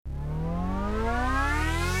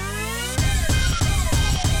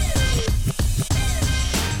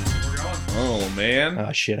man.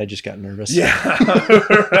 Oh, shit. I just got nervous. Yeah.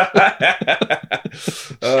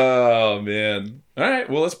 Oh, man. All right.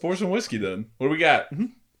 Well, let's pour some whiskey then. What do we got?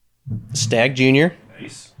 Stag Junior.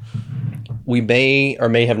 Nice. We may or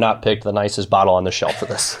may have not picked the nicest bottle on the shelf for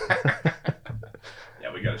this.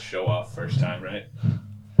 Yeah, we got to show off first time, right?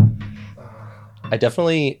 I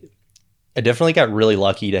definitely got really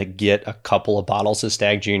lucky to get a couple of bottles of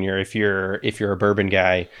Stag Junior. If you're a bourbon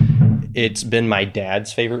guy, it's been my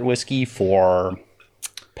dad's favorite whiskey for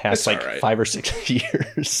past That's all right. 5 or 6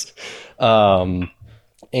 years.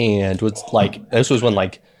 And was like, this was when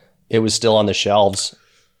like it was still on the shelves,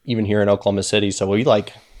 even here in Oklahoma City. So I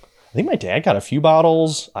think my dad got a few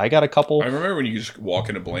bottles. I got a couple. I remember when you just walk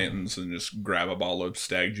into Blanton's and just grab a bottle of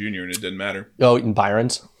Stag Junior and it didn't matter. Oh, in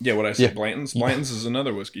Byron's? Yeah, what I said, Blanton's? Blanton's is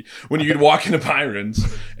another whiskey. When you could walk into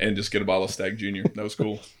Byron's and just get a bottle of Stag Junior. That was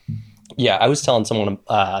cool. Yeah, I was telling someone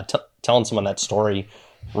that story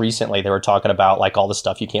recently. They were talking about like all the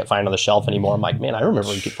stuff you can't find on the shelf anymore. I'm like, man, I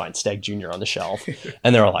remember you could find Stag Junior on the shelf.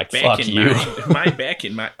 And they were like, fuck you.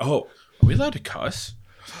 Oh, are we allowed to cuss?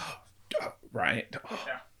 Right. Oh,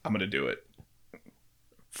 I'm going to do it.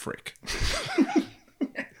 Frick.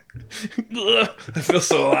 I feel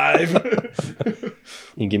so alive. You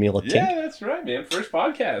can give me a little tink? Yeah, that's right, man. First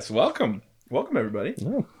podcast. Welcome, everybody.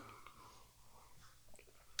 Oh.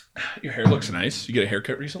 Your hair looks nice. You get a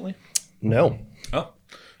haircut recently? No. Oh,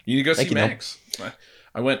 you need to go see no. Max.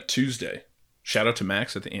 I went Tuesday. Shout out to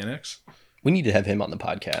Max at the Annex. We need to have him on the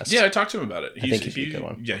podcast. Yeah, I talked to him about it. I think he'd be a good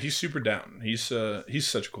one. Yeah, he's super down. He's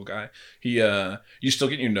such a cool guy. You still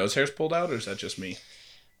getting your nose hairs pulled out, or is that just me?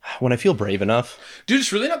 When I feel brave enough. Dude,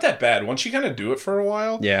 it's really not that bad. Once you kind of do it for a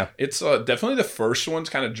while, yeah, it's definitely the first one's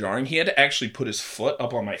kind of jarring. He had to actually put his foot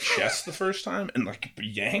up on my chest the first time and like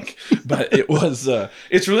yank, but it was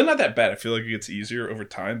it's really not that bad. I feel like it gets easier over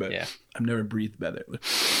time, but yeah. I've never breathed better.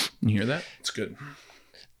 You hear that? It's good.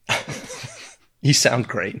 You sound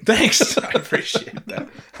great. Thanks. I appreciate that.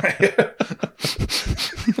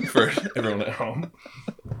 For everyone at home.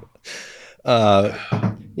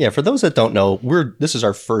 Yeah, for those that don't know, this is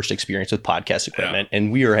our first experience with podcast equipment,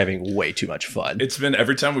 and we are having way too much fun. It's been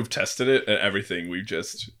every time we've tested it and everything, we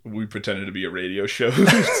pretended to be a radio show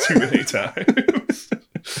too many times.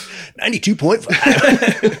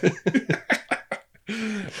 92.5.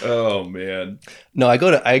 Oh man. No, I go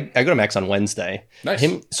to Max on Wednesday. Nice.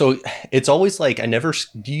 So it's always like do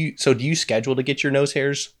you schedule to get your nose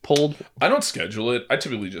hairs pulled? I don't schedule it. I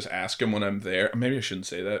typically just ask him when I'm there. Maybe I shouldn't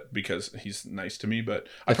say that because he's nice to me, but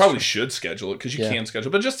I probably should schedule it because you can schedule,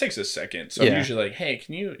 but it just takes a second. So I'm usually like, hey,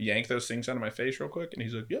 can you yank those things out of my face real quick? And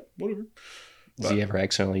he's like, yep, whatever. Does he ever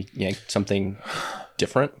accidentally yank something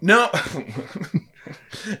different? No.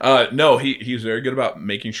 No, he's very good about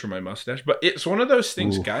making sure my mustache, but it's one of those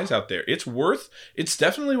things, guys out there, it's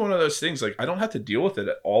definitely one of those things, like I don't have to deal with it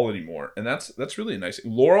at all anymore, and that's really nice.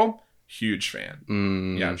 Laurel, huge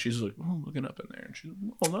fan. Yeah, she's like, oh, looking up in there, and she's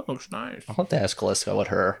like, oh, that looks nice. I'll have to ask Alyssa what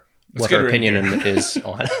her opinion is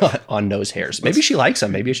on nose hairs. Maybe she likes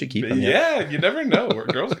them. Maybe I should keep them. Yeah, you never know.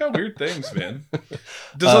 Girls got weird things, man.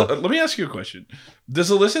 Let me ask you a question. Does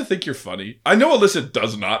Alyssa think you're funny? I know Alyssa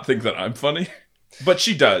does not think that I'm funny. But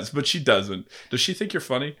she does, but she doesn't. Does she think you're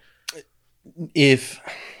funny? If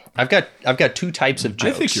I've got two types of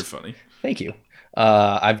jokes. I think you're funny. Thank you.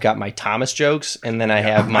 I've got my Thomas jokes, and then I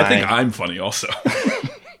have my. I think I'm funny also.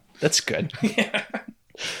 That's good. Yeah.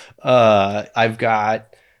 I've got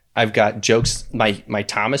jokes, my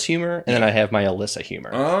Thomas humor, and then I have my Alyssa humor.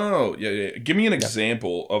 Oh yeah. Give me an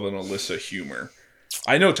example of an Alyssa humor.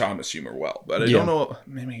 I know Thomas humor well, but I don't know.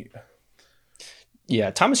 Maybe.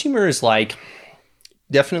 Yeah, Thomas humor is like.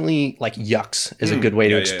 Definitely, like yucks is a good way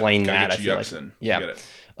to explain that. I feel like,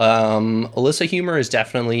 Alyssa humor is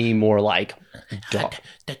definitely more like dog.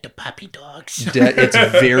 The puppy dogs. It's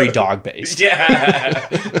very dog based. Yeah,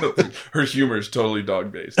 her humor is totally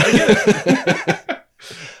dog based. I get it.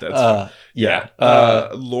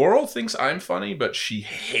 That's Laurel thinks I'm funny, but she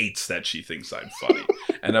hates that she thinks I'm funny.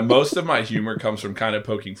 And most of my humor comes from kind of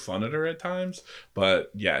poking fun at her at times.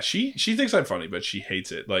 But yeah, she thinks I'm funny, but she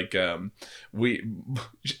hates it. Like a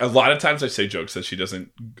lot of times I say jokes that she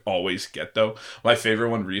doesn't always get though. My favorite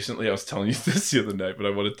one recently, I was telling you this the other night, but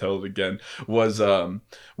I want to tell it again, was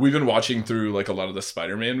we've been watching through like a lot of the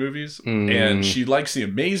Spider-Man movies, and she likes the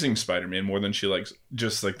Amazing Spider-Man more than she likes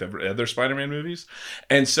just like the other Spider-Man movies.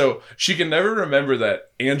 And so she can never remember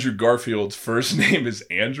that Andrew Garfield's first name is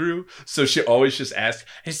Andrew, so she always just asks,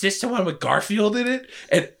 is this the one with Garfield in it?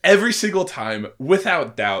 And every single time,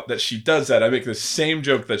 without doubt, that she does that, I make the same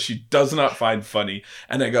joke that she does not find funny.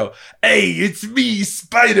 And I go, hey, it's me,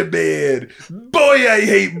 Spider-Man. Boy, I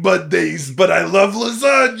hate Mondays, but I love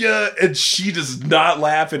lasagna. And she does not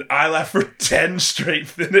laugh, and I laugh for 10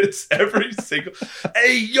 straight minutes every single.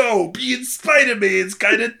 Hey, yo, being Spider-Man's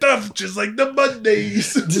kind of tough, just like the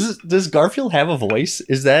Mondays. Does Garfield have a voice?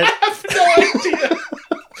 Is that? I have no idea.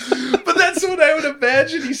 But that's what I would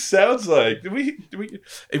imagine he sounds like. Hey,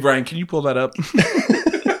 Brian, can you pull that up?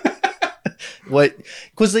 What?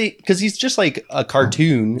 Because he's just like a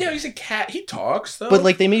cartoon. Yeah, he's a cat. He talks, though. But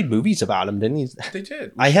like they made movies about him, didn't he? They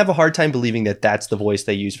did. I have a hard time believing that that's the voice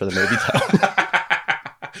they use for the movie, though.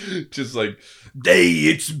 Just like, hey,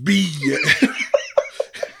 it's me.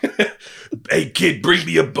 Hey, kid, bring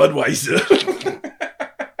me a Budweiser.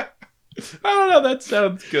 I don't know. That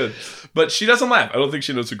sounds good. But she doesn't laugh. I don't think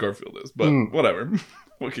she knows who Garfield is. But whatever.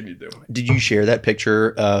 What can you do? Did you share that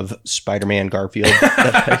picture of Spider-Man Garfield?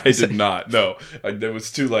 I did not. No, it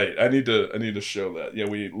was too late. I need to show that. Yeah,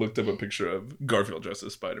 we looked up a picture of Garfield dressed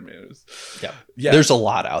as Spider-Man. Yeah. There's a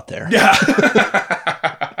lot out there. Yeah.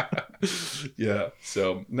 Yeah.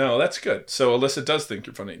 So no, that's good. So Alyssa does think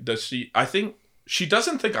you're funny. Does she? I think she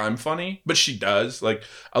doesn't think I'm funny, but she does. Like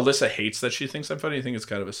Alyssa hates that she thinks I'm funny. I think it's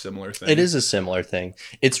kind of a similar thing. It is a similar thing.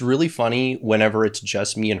 It's really funny whenever it's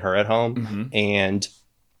just me and her at home, and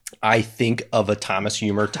I think of a Thomas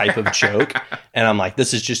Humor type of joke, and I'm like,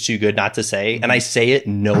 this is just too good not to say. And I say it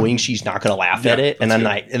knowing she's not going to laugh at it, and then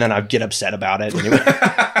I get upset about it anyway.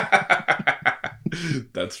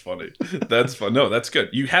 That's funny. That's fun. No, that's good.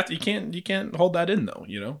 You can't hold that in though,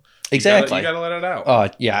 you know? Exactly. You gotta let it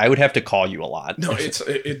out. Yeah, I would have to call you a lot. No,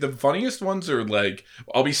 the funniest ones are like,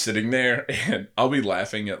 I'll be sitting there and I'll be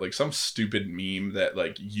laughing at like some stupid meme that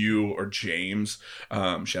like you or James,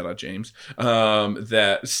 shout out James,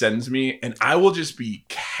 that sends me, and I will just be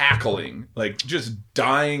cackling, like just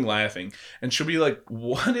dying laughing. And she'll be like,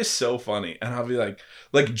 what is so funny? And I'll be like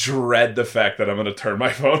dread the fact that I'm going to turn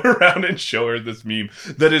my phone around and show her this meme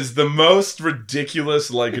that is the most ridiculous,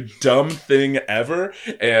 like dumb thing ever.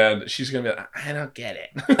 And she's going to be like, I don't get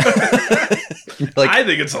it. Like, I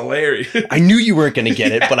think it's hilarious. I knew you weren't going to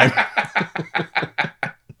get it, but I'm...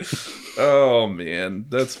 Oh, man.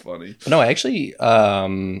 That's funny. No, actually,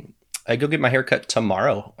 I go get my hair cut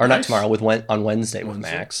tomorrow. Or not tomorrow, on Wednesday with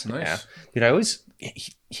Max. Nice. Yeah. Dude,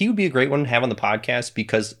 he would be a great one to have on the podcast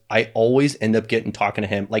because I always end up talking to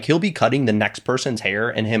him. Like he'll be cutting the next person's hair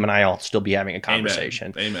and him and I'll still be having a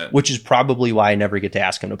conversation. Amen. Which is probably why I never get to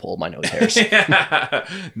ask him to pull my nose hairs.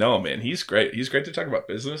 No, man, he's great. He's great to talk about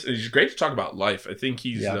business. And he's great to talk about life. I think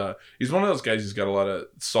he's one of those guys who's got a lot of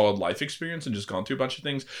solid life experience and just gone through a bunch of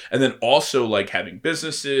things. And then also like having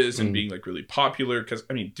businesses and being like really popular. Because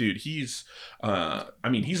I mean, dude, he's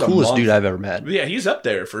coolest dude I've ever met. Yeah, he's up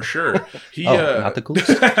there for sure. Not the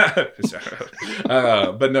coolest.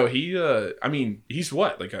 But no, he's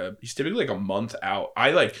what? He's typically like a month out.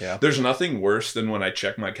 There's nothing worse than when I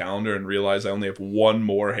check my calendar and realize I only have one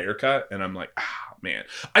more haircut, and I'm like, man.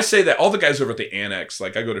 I say that all the guys over at the Annex,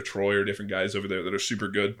 like I go to Troy or different guys over there that are super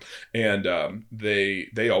good, and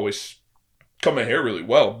they always cut my hair really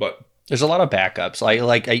well, but there's a lot of backups.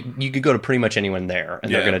 You could go to pretty much anyone there,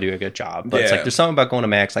 and they're going to do a good job. But it's like there's something about going to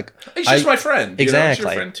Max. Like he's just my friend. Exactly.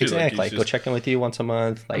 Your friend too. Exactly. Go check in with you once a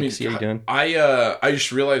month. See how you're doing. I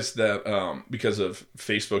just realized that because of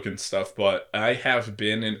Facebook and stuff, but I have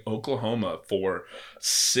been in Oklahoma for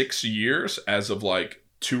 6 years as of like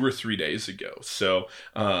 2 or 3 days ago. So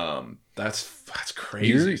that's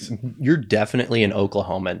crazy. You're definitely in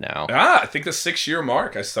Oklahoma now. I think the 6-year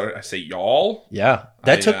mark. I say y'all. Yeah,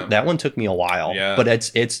 that one took me a while. Yeah, but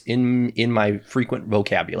it's in my frequent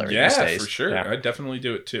vocabulary these days. Yeah, for sure. Yeah. I definitely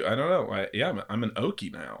do it too. I don't know. I'm an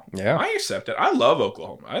Okie now. Yeah, I accept it. I love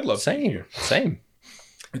Oklahoma. I love being here. Same.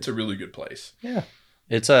 It's a really good place. Yeah.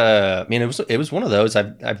 It's it was one of those.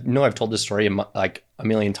 I've told this story like a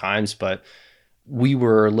million times, but we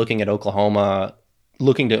were looking at Oklahoma,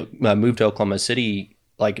 looking to move to Oklahoma City,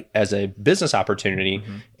 like as a business opportunity.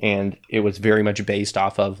 And it was very much based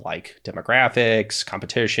off of like demographics,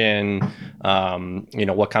 competition,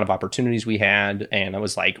 what kind of opportunities we had. And I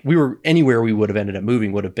was like, anywhere we would have ended up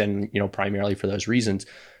moving would have been, primarily for those reasons.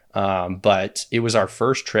 But it was our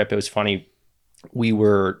first trip. It was funny. We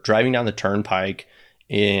were driving down the turnpike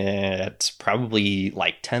at probably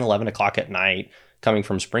like 10, 11 o'clock at night coming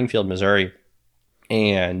from Springfield, Missouri,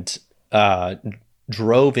 and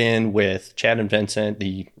drove in with Chad and Vincent,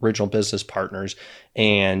 the original business partners,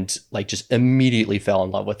 and like just immediately fell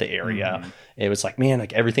in love with the area. It was like, man,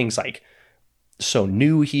 like everything's like so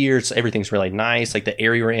new here. So everything's really nice. Like the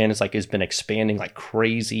area we're in is like has been expanding like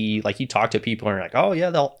crazy. Like you talk to people and they're like, oh yeah,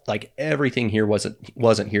 they'll like everything here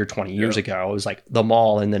wasn't here 20 years ago. It was like the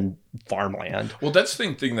mall and then farmland. Well, that's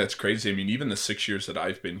the thing that's crazy. I mean, even the 6 years that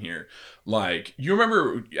I've been here, like you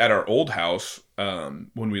remember at our old house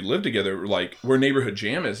when we lived together, like where Neighborhood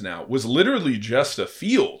Jam is now was literally just a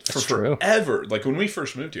field for forever. Like when we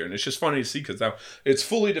first moved here, and it's just funny to see because now it's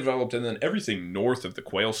fully developed, and then everything north of the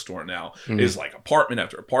Quail Store now is like apartment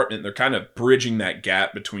after apartment. They're kind of bridging that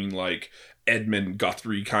gap between like Edmond,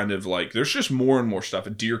 Guthrie, kind of like there's just more and more stuff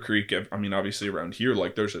at Deer Creek. I mean, obviously around here,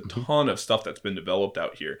 like there's a ton of stuff that's been developed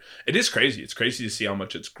out here. It is crazy. It's crazy to see how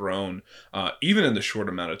much it's grown, even in the short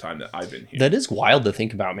amount of time that I've been here. That is wild to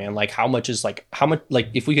think about, man. Like how much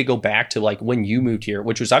if we could go back to like when you moved here,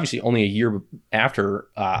 which was obviously only a year after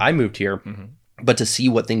I moved here. But to see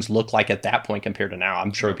what things look like at that point compared to now,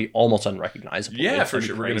 I'm sure it'd be almost unrecognizable. Yeah, for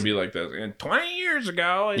sure. We're going to be like this. And 20 years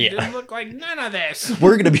ago, it didn't look like none of this.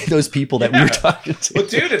 We're going to be those people that we were talking to. But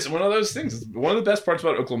dude, it's one of those things. One of the best parts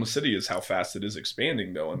about Oklahoma City is how fast it is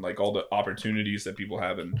expanding, though, and like all the opportunities that people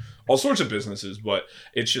have in all sorts of businesses. But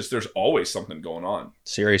it's just there's always something going on.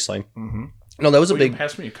 Seriously. No, that was a big. You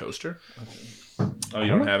pass me a coaster. Oh, you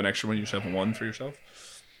don't have an extra one? You just have one for yourself?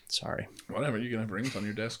 Sorry. Whatever. You can have rings on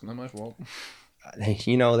your desk. Not my fault.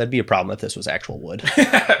 You know, that'd be a problem if this was actual wood.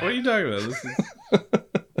 What are you talking about?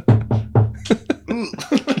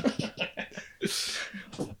 This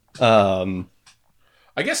is...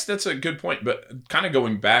 I guess that's a good point, but kind of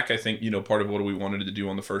going back, I think, part of what we wanted to do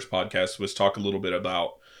on the first podcast was talk a little bit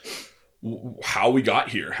about how we got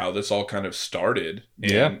here, how this all kind of started,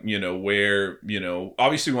 and, where,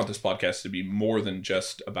 obviously we want this podcast to be more than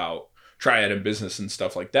just about triad and business and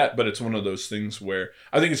stuff like that, but it's one of those things where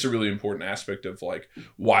I think it's a really important aspect of like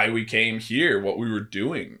why we came here, what we were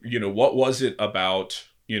doing, what was it about,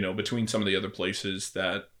 between some of the other places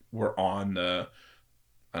that were on the,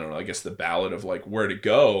 I don't know, I guess the ballot of like where to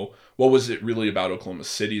go. What was it really about Oklahoma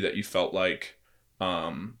City that you felt like,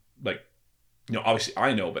 obviously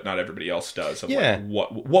I know, but not everybody else does. Like,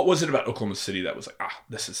 what was it about Oklahoma City that was like,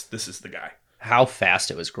 this is the guy? How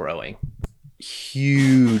fast it was growing.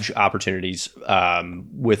 Huge opportunities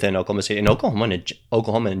within Oklahoma City and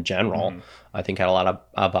Oklahoma in general. I think had a lot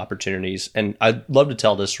of opportunities, and I'd love to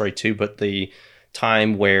tell this story too. But the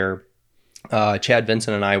time where Chad,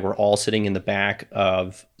 Vincent, and I were all sitting in the back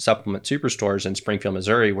of supplement superstores in Springfield,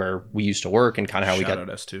 Missouri, where we used to work, and kind of how we got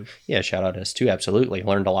shout out S2. Yeah, shout out S2. Absolutely,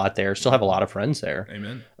 learned a lot there. Still have a lot of friends there.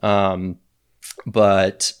 Amen.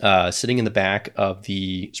 But sitting in the back of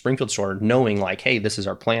the Springfield store, knowing like, hey, this is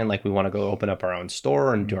our plan. Like, we want to go open up our own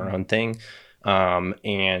store and do our own thing.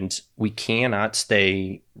 And we cannot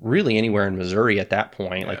stay really anywhere in Missouri at that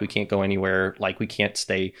point. Yeah. Like, we can't go anywhere. Like, we can't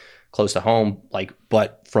stay close to home. Like,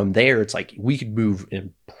 but from there, it's like we could move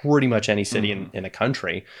in pretty much any city in the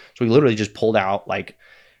country. So we literally just pulled out, like,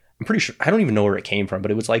 I'm pretty sure, I don't even know where it came from,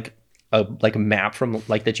 but it was like a map from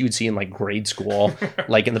like that you would see in like grade school,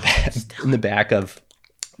 like in the back of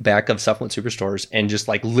supplement superstores, and just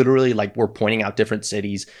like literally like we're pointing out different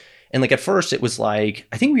cities. And like at first it was like,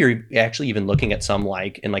 I think we were actually even looking at some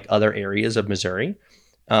like in like other areas of Missouri,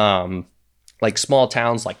 like small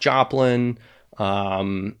towns like Joplin.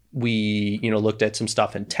 We, looked at some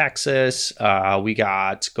stuff in Texas. We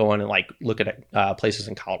got going and like look at places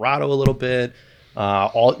in Colorado a little bit.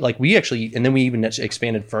 And then we even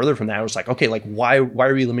expanded further from that. It was like, okay, like why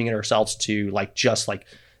are we limiting ourselves to like just like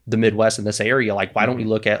the Midwest in this area? Like, why don't we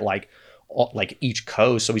look at like each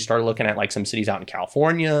coast? So we started looking at like some cities out in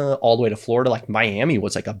California, all the way to Florida. Like Miami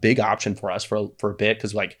was like a big option for us for a bit,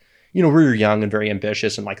 because like, we were young and very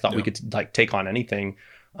ambitious and like thought we could like take on anything.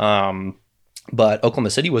 But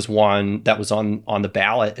Oklahoma City was one that was on the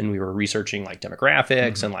ballot, and we were researching like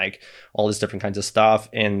demographics and like all this different kinds of stuff.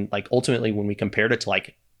 And like ultimately when we compared it to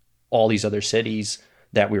like all these other cities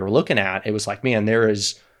that we were looking at, it was like, man, there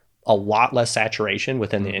is a lot less saturation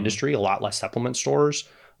within the industry, a lot less supplement stores.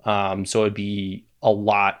 So it'd be a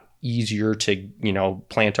lot easier to,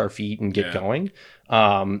 plant our feet and get going.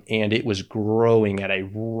 And it was growing at a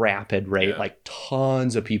rapid rate. Like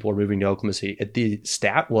tons of people were moving to Oklahoma City. The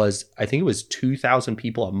stat was, I think it was 2,000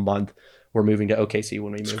 people a month were moving to OKC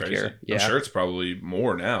when we moved here. Yeah. I'm sure it's probably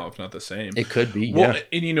more now, if not the same. It could be, well,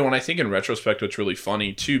 and and I think in retrospect, what's really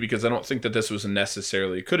funny too, because I don't think that this was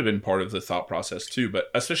necessarily, it could have been part of the thought process too, but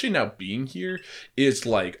especially now being here, is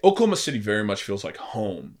like Oklahoma City very much feels like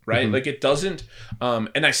home, right? Like it doesn't,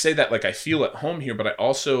 and I say that like I feel at home here, but I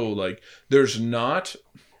also like, there's not,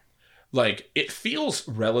 like it feels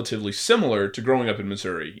relatively similar to growing up in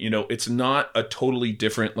Missouri. You know, it's not a totally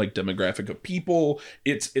different like demographic of people.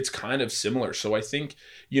 It's kind of similar. So I think,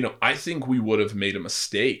 you know, I think we would have made a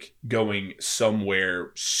mistake going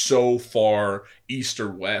somewhere so far east or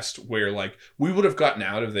west where like we would have gotten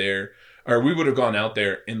out of there, or we would have gone out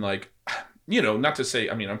there and like, you know, not to say,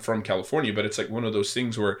 I mean, I'm from California, but it's like one of those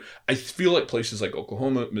things where I feel like places like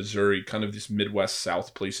Oklahoma, Missouri, kind of these Midwest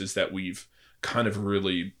South places that we've kind of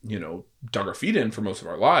really, you know, dug our feet in for most of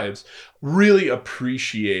our lives, really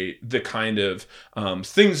appreciate the kind of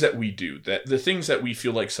things that we do, that the things that we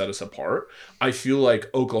feel like set us apart. I feel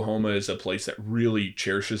like Oklahoma is a place that really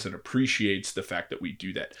cherishes and appreciates the fact that we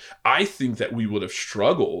do that. I think that we would have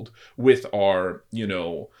struggled with our, you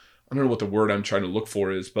know, I don't know what the word I'm trying to look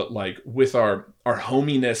for is, but like with our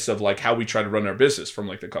hominess of like how we try to run our business from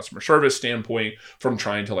like the customer service standpoint, from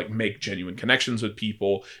trying to like make genuine connections with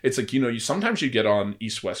people. It's like, you know, sometimes you get on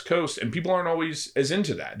East West Coast and people aren't always as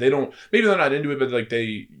into that. Maybe they're not into it, but like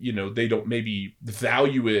they don't maybe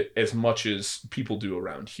value it as much as people do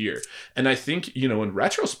around here. And I think, you know, in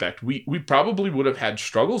retrospect, we probably would have had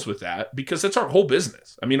struggles with that because that's our whole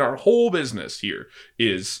business. I mean, our whole business here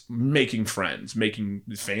is making friends, making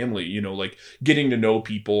family, you know, like getting to know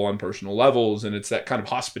people on personal levels. And it's that kind of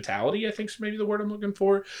hospitality, I think is maybe the word I'm looking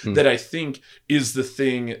for, that I think is the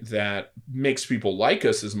thing that makes people like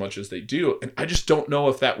us as much as they do. And I just don't know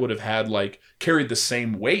if that would have had like carried the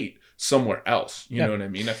same weight somewhere else. You know what I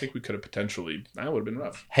mean? I think we could have potentially, that would have been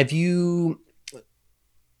rough.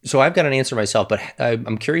 So I've got an answer myself, but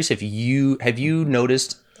I'm curious have you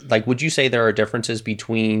noticed, like, would you say there are differences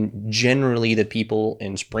between generally the people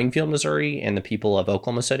in Springfield, Missouri and the people of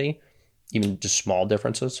Oklahoma City? Even just small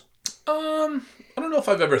differences? I don't know if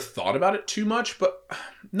I've ever thought about it too much, but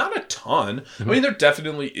not a ton. I mean, there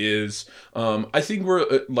definitely is. I think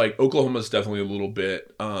we're like Oklahoma's definitely a little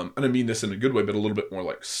bit, and I mean this in a good way, but a little bit more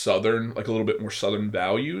like Southern, like a little bit more Southern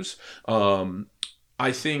values.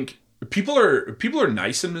 I think people are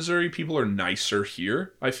nice in Missouri. People are nicer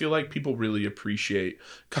here. I feel like people really appreciate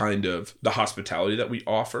kind of the hospitality that we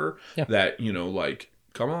offer. Yeah. That, you know, like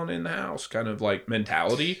come on in the house kind of like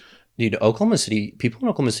mentality. Dude, Oklahoma City, people in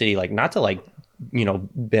Oklahoma City, like not to like, you know,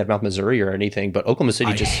 badmouth Missouri or anything, but Oklahoma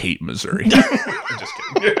City just... I hate Missouri. I'm just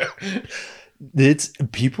kidding.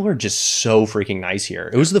 People are just so freaking nice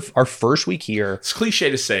here. It was our first week here. It's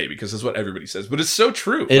cliche to say because it's what everybody says, but it's so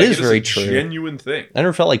true. It is very true. Genuine thing. I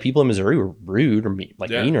never felt like people in Missouri were rude or mean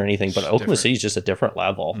or anything, but Oklahoma City is just a different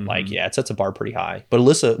level. Mm-hmm. Like, yeah, it sets a bar pretty high. But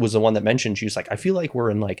Alyssa was the one that mentioned, she was like, I feel like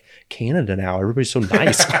we're in like Canada now. Everybody's so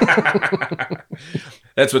nice.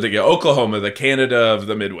 That's what they get. Oklahoma, the Canada of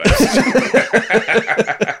the Midwest.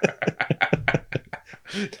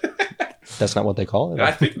 That's not what they call it.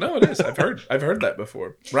 I think no, it is. I've heard that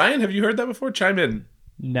before. Ryan, have you heard that before? Chime in.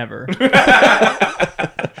 Never.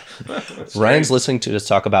 Ryan's listening to us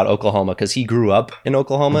talk about Oklahoma because he grew up in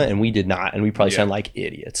Oklahoma and we did not, and we probably sound like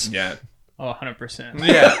idiots. Yeah. Oh, 100%.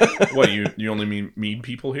 Yeah. What, you only mean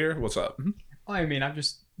people here? What's up? I mean,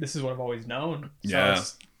 this is what I've always known. So yeah.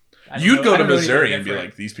 You'd go to Missouri and be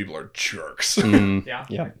like, these people are jerks. Yeah.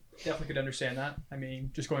 Definitely could understand that. I mean,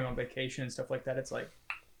 just going on vacation and stuff like that, it's like,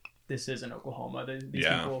 this isn't Oklahoma. These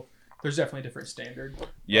people, there's definitely a different standard.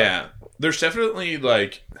 Yeah. There's definitely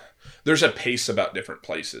like, there's a pace about different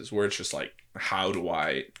places where it's just like, how do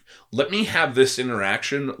I let me have this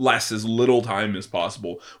interaction last as little time as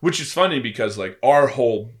possible, which is funny because like our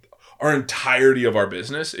entirety of our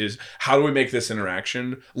business is how do we make this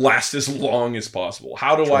interaction last as long as possible?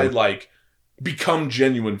 How do I like become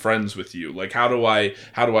genuine friends with you? Like, how do I,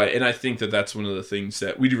 and I think that that's one of the things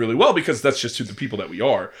that we do really well because that's just who the people that we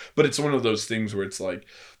are. But it's one of those things where it's like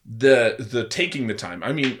the taking the time.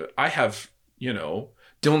 I mean, I have, you know,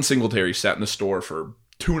 Dylan Singletary sat in the store for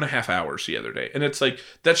 2.5 hours the other day. And it's like,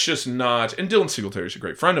 that's just not, and Dylan Singletary's a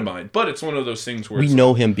great friend of mine, but it's one of those things where we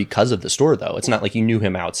know him because of the store though. It's not like you knew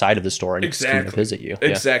him outside of the store and he's coming to visit you.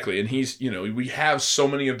 Exactly. And he's, you know, we have so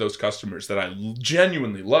many of those customers that I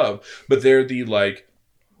genuinely love, but they're the like,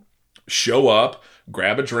 show up,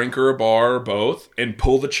 grab a drink or a bar or both and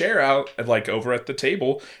pull the chair out like over at the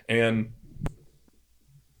table and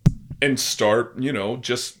start, you know,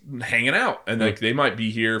 just hanging out. And like, they might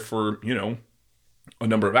be here for, you know, a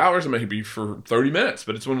number of hours, it might be for 30 minutes,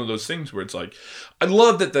 but it's one of those things where it's like, I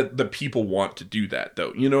love that the people want to do that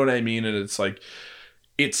though. You know what I mean? And it's like,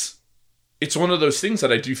 it's one of those things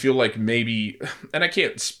that I do feel like maybe, and I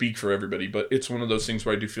can't speak for everybody, but it's one of those things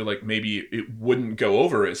where I do feel like maybe it wouldn't go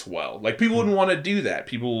over as well. Like people wouldn't want to do that.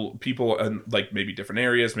 People in like maybe different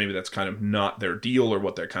areas, maybe that's kind of not their deal or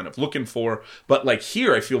what they're kind of looking for. But like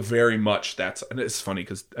here, I feel very much and it's funny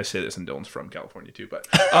because I say this and Dylan's from California too, but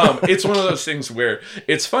it's one of those things where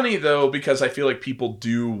it's funny though, because I feel like people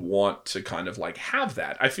do want to kind of like have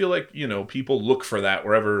that. I feel like, people look for that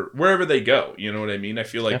wherever they go. You know what I mean? I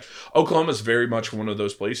feel like Oklahoma is very much one of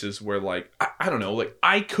those places where like I don't know, like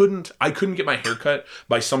I couldn't get my hair cut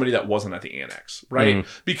by somebody that wasn't at the Annex, right?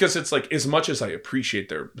 Because it's like, as much as I appreciate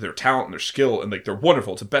their talent and their skill and like they're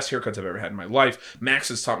wonderful, it's the best haircuts I've ever had in my life. Max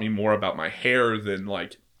has taught me more about my hair than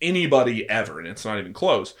like anybody ever, and it's not even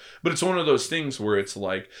close. But it's one of those things where it's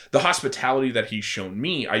like the hospitality that he's shown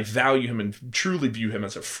me, I value him and truly view him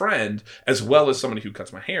as a friend as well as somebody who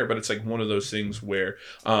cuts my hair. But it's like one of those things where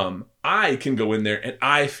I can go in there and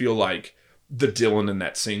I feel like the Dylan in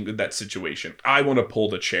that situation. I want to pull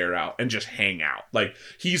the chair out and just hang out. Like,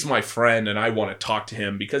 he's my friend and I want to talk to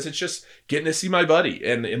him because it's just getting to see my buddy.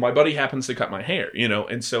 And my buddy happens to cut my hair,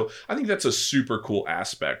 And so I think that's a super cool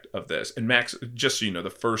aspect of this. And Max, just so you know, the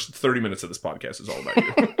first 30 minutes of this podcast is all about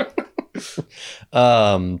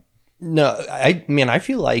you. No, I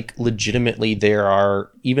feel like legitimately there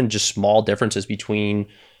are even just small differences between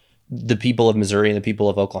the people of Missouri and the people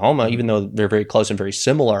of Oklahoma, even though they're very close and very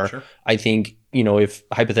similar. Sure. I think, if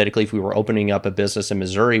hypothetically, if we were opening up a business in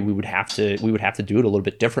Missouri, we would have to do it a little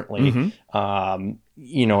bit differently. There'd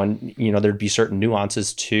be certain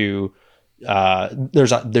nuances to,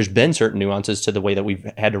 there's been certain nuances to the way that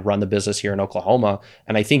we've had to run the business here in Oklahoma.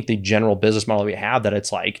 And I think the general business model we have, that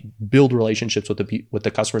it's like build relationships with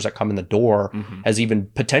the customers that come in the door, has even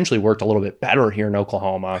potentially worked a little bit better here in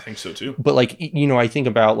Oklahoma. I think so too. But like, I think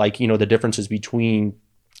about like, the differences between,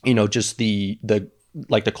 just the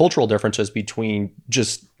cultural differences between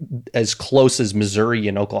just as close as Missouri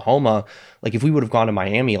and Oklahoma. Like if we would have gone to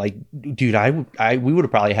Miami, like, dude, we would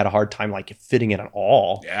have probably had a hard time like fitting in at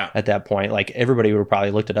all. Yeah. At that point, like everybody would have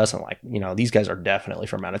probably looked at us and like, these guys are definitely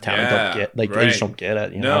from out of town. Yeah, They just don't get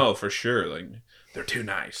it. No, for sure. Like they're too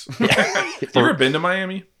nice. You ever been to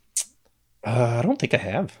Miami? I don't think I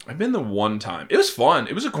have. I've been the one time. It was fun.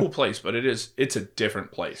 It was a cool place, but it's a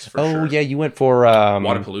different place for sure. Oh yeah, you went for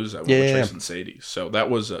Wadapalooza. I went with Trace and Sadie. So that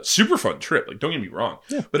was a super fun trip. Like, don't get me wrong.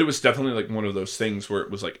 Yeah. But it was definitely like one of those things where it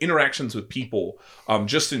was like interactions with people,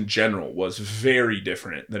 just in general, was very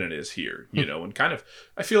different than it is here. And kind of,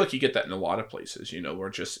 I feel like you get that in a lot of places. Where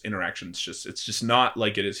just interactions, it's just not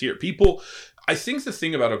like it is here. People. I think the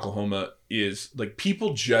thing about Oklahoma is like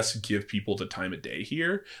people just give people the time of day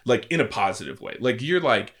here, like in a positive way. Like you're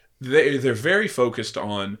like, they're very focused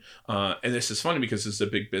on, and this is funny because it's a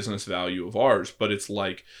big business value of ours, but it's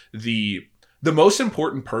like the most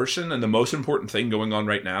important person and the most important thing going on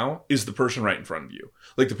right now is the person right in front of you.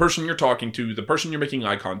 Like the person you're talking to, the person you're making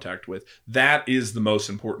eye contact with, that is the most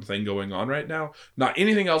important thing going on right now. Not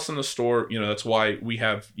anything else in the store. That's why we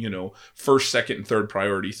have, first, second, and third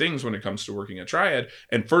priority things when it comes to working at DHAT.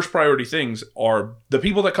 And first priority things are the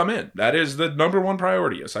people that come in. That is the number one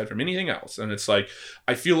priority aside from anything else. And it's like,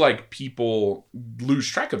 I feel like people lose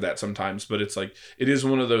track of that sometimes, but it's like, it is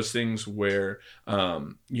one of those things where,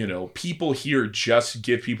 people here just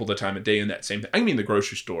give people the time of day in that same thing. I mean, the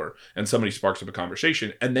grocery store, and somebody sparks up a conversation,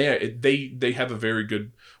 and they have a very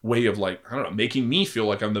good way of like, I don't know, making me feel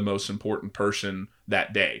like I'm the most important person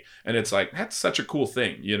that day. And it's like, that's such a cool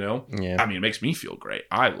thing, Yeah. I mean, it makes me feel great.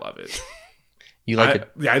 I love it. You like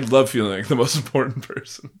it? Yeah, I love feeling like the most important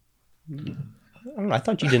person. I don't know, I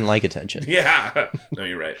thought you didn't like attention. Yeah. No,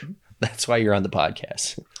 you're right. That's why you're on the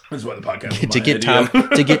podcast. That's why the podcast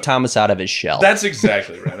to get Thomas out of his shell. That's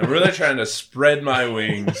exactly right. I'm really trying to spread my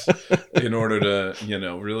wings in order to,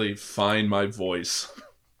 really find my voice.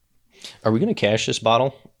 Are we going to cash this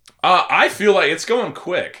bottle? I feel like it's going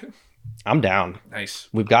quick. I'm down. Nice.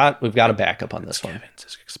 We've got a backup on this one. Kevin's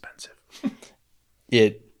is expensive.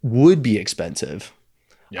 It would be expensive.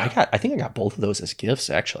 Yeah. I think I got both of those as gifts,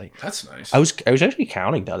 actually. That's nice. I was actually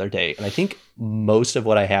counting the other day, and I think most of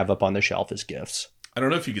what I have up on the shelf is gifts. I don't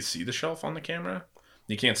know if you could see the shelf on the camera.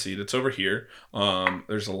 You can't see it. It's over here.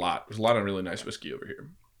 There's a lot of really nice whiskey over here.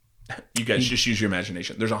 You guys just use your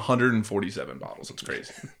imagination. There's 147 bottles. It's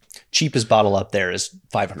crazy. Cheapest bottle up there is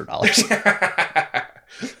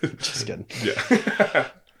 $500. Just kidding. Yeah.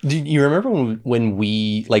 Do you remember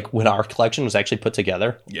when our collection was actually put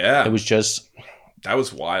together? Yeah. It was just... That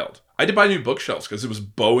was wild. I had to buy new bookshelves because it was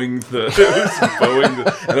bowing and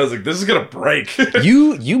I was like, this is gonna break.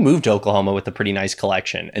 You moved to Oklahoma with a pretty nice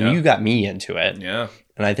collection, and you got me into it. Yeah.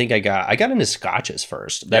 And I think I got into scotches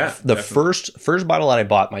first. The first bottle that I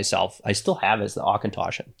bought myself, I still have is the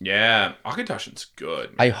Auchentoshan. Yeah, Auchentoshan's good.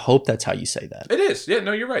 Man. I hope that's how you say that. It is. Yeah,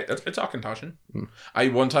 no, you're right. It's Auchentoshan.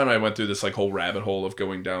 One time I went through this like whole rabbit hole of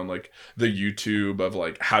going down like the YouTube of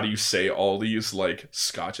like how do you say all these like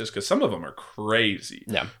scotches, because some of them are crazy.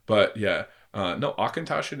 Yeah. But yeah, no,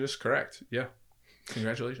 Auchentoshan is correct. Yeah.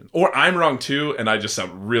 Congratulations. Or I'm wrong too, and I just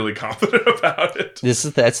sound really confident about it.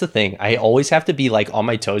 That's the thing. I always have to be like on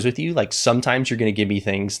my toes with you. Like sometimes you're going to give me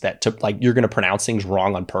things that like you're going to pronounce things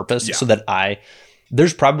wrong on purpose, so that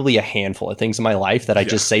there's probably a handful of things in my life that I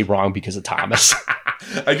just say wrong because of Thomas.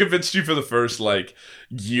 I convinced you for the first like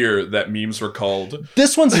year that memes were called.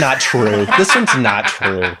 This one's not true. This one's not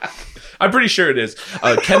true. I'm pretty sure it is.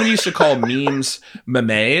 Kevin used to call memes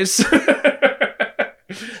memes.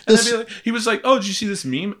 He was like, "Oh, did you see this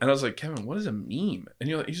meme?" And I was like, "Kevin, what is a meme?" And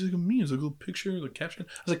he's like, "A meme is like a little picture, like caption."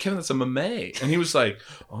 I was like, "Kevin, that's a meme." And he was like,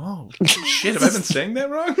 "Oh shit, have I been saying that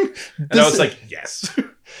wrong?" And I was like, "Yes."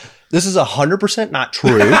 This is 100% not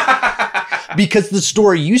true because the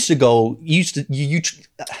story used to go.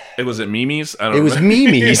 It was memes. I don't. It was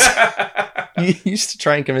memes. You used to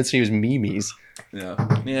try and convince me it was memes.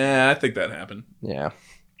 Yeah, I think that happened. Yeah.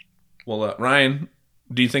 Well, Ryan,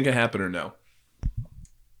 do you think it happened or no?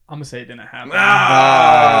 I'm going to say it didn't happen.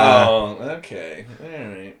 Oh, okay. All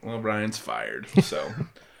right. Well, Ryan's fired. So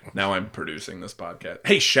now I'm producing this podcast.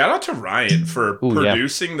 Hey, shout out to Ryan for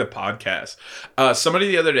producing the podcast. Somebody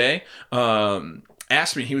the other day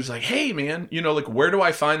asked me, he was like, "Hey, man, like, where do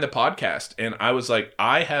I find the podcast?" And I was like,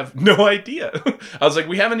 I have no idea. I was like,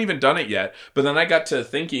 we haven't even done it yet. But then I got to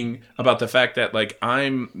thinking about the fact that, like,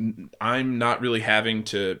 I'm not really having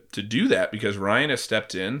to do that because Ryan has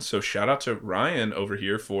stepped in. So shout out to Ryan over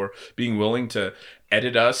here for being willing to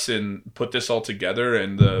edit us and put this all together,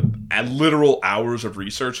 and the literal hours of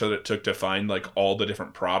research that it took to find, like, all the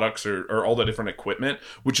different products or all the different equipment,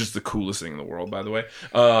 which is the coolest thing in the world, by the way.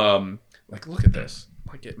 Like, look at this.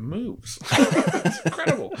 Like, it moves. It's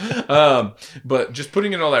incredible. But just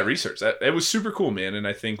putting in all that research, it was super cool, man. And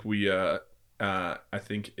I think I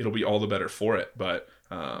think it'll be all the better for it. But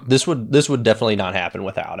this would definitely not happen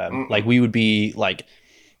without him. Like, we would be like,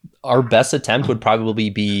 our best attempt would probably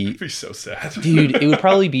be. It'd be so sad, dude. It would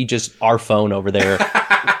probably be just our phone over there.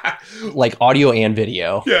 Like audio and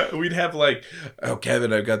video. Yeah, we'd have like, "Oh,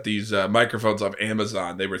 Kevin, I've got these microphones off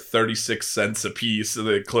Amazon. They were 36 cents a piece. So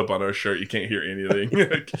they clip on our shirt. You can't hear anything."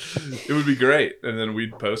 It would be great. And then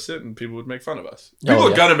we'd post it and people would make fun of us.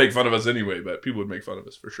 People are going to make fun of us anyway, but people would make fun of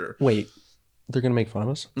us for sure. Wait, they're going to make fun of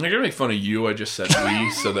us? They're going to make fun of you. I just said we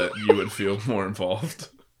so that you would feel more involved.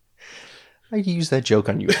 I used that joke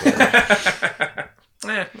on you.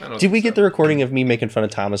 Did we get the recording of me making fun of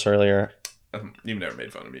Thomas earlier? You've never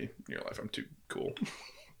made fun of me in your life. I'm too cool.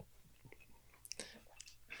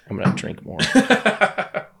 I'm going to drink more.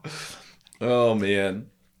 Oh, man.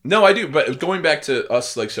 No, I do. But going back to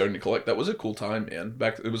us like starting to collect, that was a cool time, man.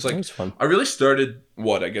 It was like, it was fun. I really started,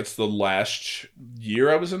 I guess the last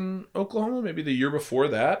year I was in Oklahoma, maybe the year before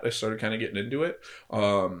that, I started kind of getting into it.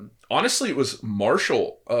 Honestly, it was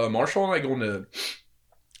Marshall. Marshall and I going to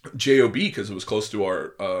JOB because it was close to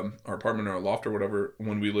our apartment or our loft or whatever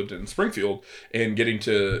when we lived in Springfield, and getting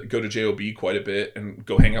to go to JOB quite a bit and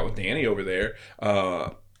go hang out with Danny over there.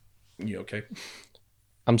 You okay?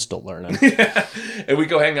 I'm still learning. Yeah. And we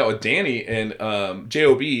go hang out with Danny, and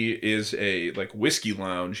JOB is a like whiskey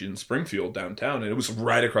lounge in Springfield downtown, and it was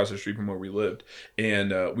right across the street from where we lived.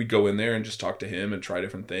 And we'd go in there and just talk to him and try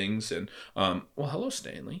different things. And hello,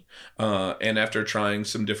 Stanley. And after trying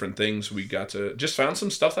some different things, we got to just found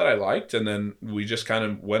some stuff that I liked, and then we just kind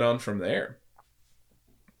of went on from there.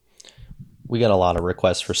 We got a lot of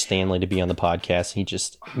requests for Stanley to be on the podcast. He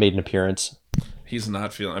just made an appearance. He's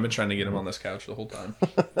not feeling. I've been trying to get him on this couch the whole time.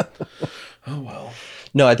 Oh well.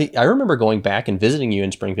 No, I remember going back and visiting you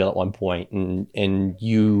in Springfield at one point, and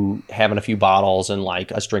you having a few bottles and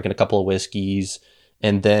like us drinking a couple of whiskeys,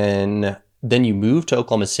 and then you moved to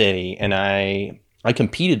Oklahoma City, and I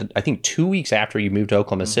competed. I think 2 weeks after you moved to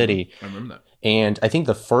Oklahoma City. I remember that. And I think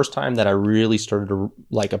the first time that I really started to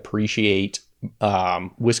like appreciate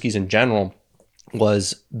whiskeys in general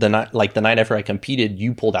was the night after I competed.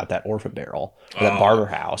 You pulled out that Orphan Barrel, that Barter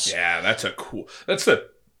House. Yeah, that's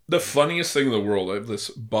the funniest thing in the world. I have this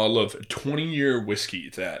bottle of 20-year whiskey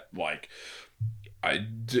that like I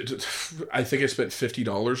think I spent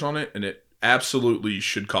 $50 on it, and it absolutely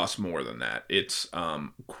should cost more than that. It's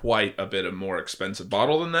quite a bit of more expensive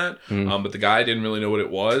bottle than that. But the guy didn't really know what it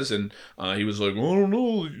was, and he was like, "I don't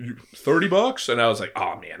know, $30?" And I was like,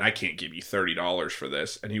 "Oh man, I can't give you $30 for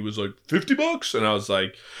this." And he was like, $50? And I was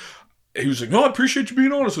like, he was like, no, I appreciate you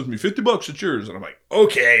being honest with me. $50, it's yours. And I'm like,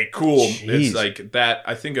 okay, cool. Jeez. It's like that.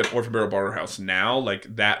 I think at Orphan Barrel Barterhouse now,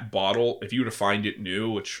 like that bottle, if you were to find it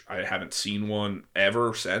new, which I haven't seen one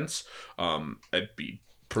ever since, it'd be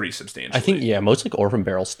pretty substantial. I think, most like Orphan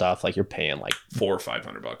Barrel stuff, like you're paying like $400 or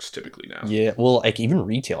 $500 typically now. Yeah, well, like even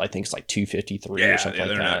retail, I think it's like $253 or something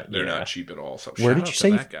like that. They're not cheap at all. So where did you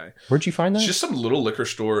say that guy? Where'd you find that? It's just some little liquor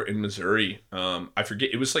store in Missouri. I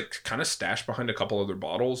forget. It was like kind of stashed behind a couple other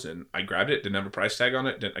bottles, and I grabbed it. Didn't have a price tag on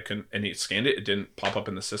it. I couldn't. And he scanned it. It didn't pop up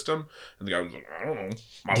in the system. And the guy was like, I don't know.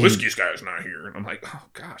 My whiskey's guy's not here. And I'm like, oh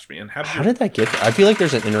gosh, man. How did that get there? I feel like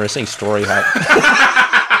there's an interesting story. How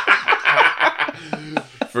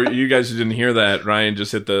For you guys who didn't hear that, Ryan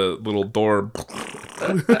just hit the little door.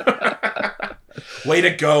 Way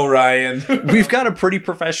to go, Ryan. We've got a pretty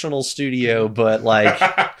professional studio, but like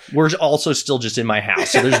we're also still just in my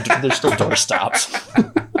house, so there's still door stops.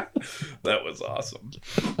 That was awesome.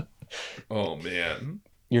 Oh man.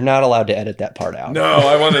 You're not allowed to edit that part out. No,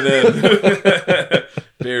 I want it in.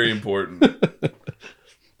 Very important.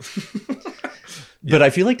 But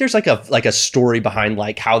I feel like there's like a story behind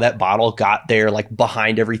like how that bottle got there, like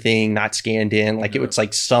behind everything, not scanned in. Like it was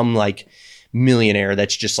like some like millionaire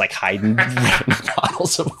that's just like hiding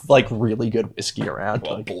bottles of like really good whiskey around.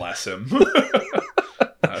 Well, like, bless him.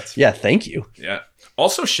 Yeah, thank you. Yeah.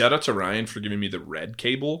 Also, shout out to Ryan for giving me the red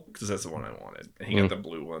cable, because that's the one I wanted. And he got the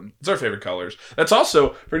blue one. It's our favorite colors. That's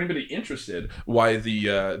also, for anybody interested, why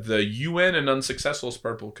the UN and Unsuccessful is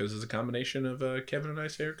purple, because it's a combination of Kevin and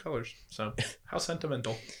I's favorite colors. So, how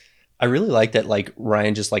sentimental. I really like that, like,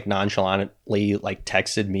 Ryan just, like, nonchalantly, like,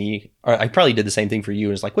 texted me. Or I probably did the same thing for you.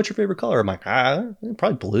 It's like, what's your favorite color? I'm like,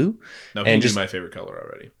 probably blue. No, he knew my favorite color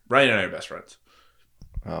already. Ryan and I are best friends.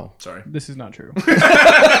 Oh. Sorry. This is not true.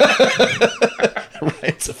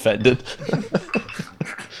 Ryan's offended.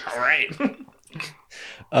 All right.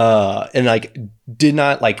 And like did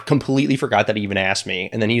not like completely forgot that he even asked me.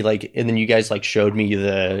 And then then you guys like showed me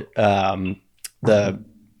the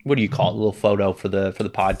what do you call it? A little photo for the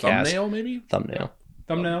podcast. Thumbnail, maybe? Thumbnail.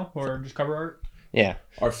 Thumbnail or just cover art? Yeah.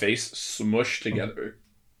 Our face smushed together.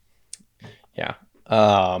 Yeah.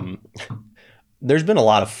 There's been a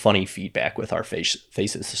lot of funny feedback with our faces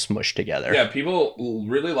smushed together. Yeah, people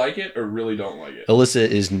really like it or really don't like it. Alyssa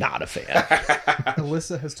is not a fan.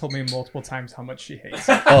 Alyssa has told me multiple times how much she hates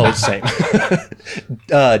it. Oh, same.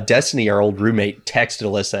 Destiny, our old roommate, texted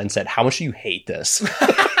Alyssa and said, "How much do you hate this?"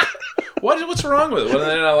 What's wrong with it? What do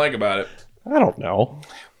they not like about it? I don't know.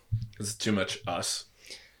 It's too much us.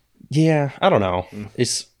 Yeah, I don't know.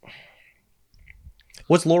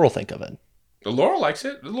 What's Laurel think of it? Laurel likes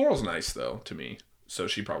it. Laurel's nice, though, to me. So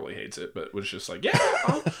she probably hates it, but was just like, yeah.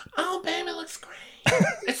 Oh, baby, it looks great.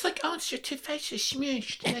 It's like, it's your two faces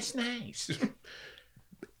smushed. That's nice.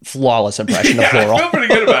 Flawless impression of Laurel. I feel pretty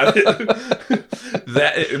good about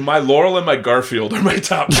it. My Laurel and my Garfield are my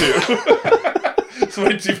top two. It's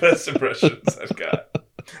my two best impressions I've got.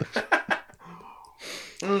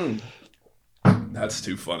 That's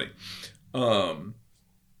too funny.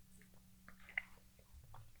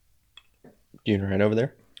 You and Ryan over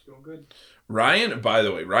there? Doing good. Ryan, by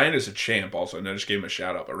the way, Ryan is a champ also. And I just gave him a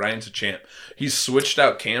shout out, but Ryan's a champ. He's switched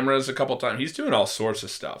out cameras a couple times. He's doing all sorts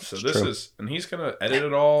of stuff. So and he's going to edit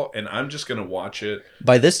it all, and I'm just going to watch it.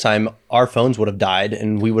 By this time, our phones would have died,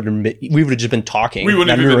 and we would have just been talking. We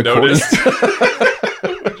wouldn't have even noticed.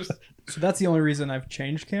 So that's the only reason I've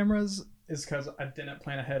changed cameras, is because I didn't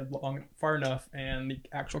plan ahead far enough, and the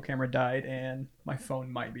actual camera died, and my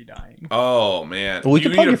phone might be dying. Oh man! Well, we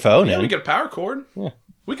can plug your phone in. We get a power cord. Yeah,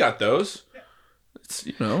 we got those. It's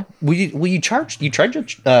You tried to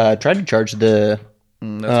charge the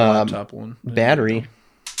that's a laptop one battery.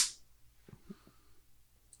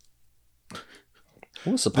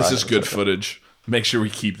 This is good footage. Make sure we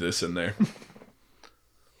keep this in there.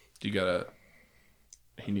 You gotta.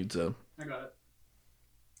 He needs a. I got it.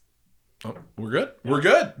 Oh, we're good. We're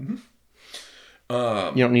good. You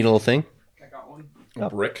don't need a little thing? I got one. A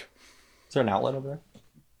brick. Is there an outlet over there?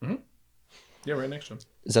 Mm-hmm. Yeah, right next to him.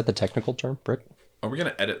 Is that the technical term, brick? Are we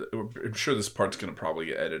gonna edit? I'm sure this part's gonna probably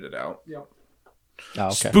get edited out. Yep. Oh,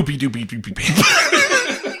 okay. Spoopy doopy doopy.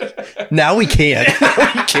 Now we can.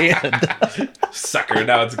 We can. Sucker.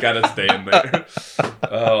 Now it's gotta stay in there.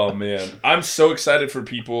 Oh man, I'm so excited for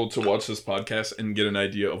people to watch this podcast and get an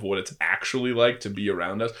idea of what it's actually like to be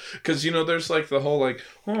around us. Because there's like the whole like,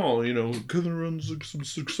 Kevin runs like some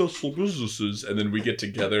successful businesses, and then we get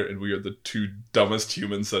together and we are the two dumbest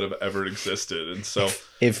humans that have ever existed. And so,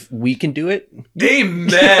 if we can do it,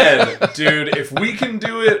 amen, dude. If we can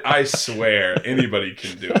do it, I swear anybody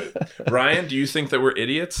can do it. Ryan, do you think that we're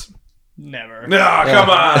idiots? Never. No, come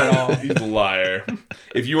on. He's a liar.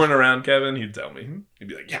 If you weren't around, Kevin, he'd tell me. He'd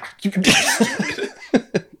be like, "Yeah, you can do this."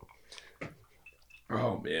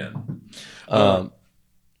 Oh man.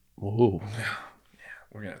 Ooh. Yeah,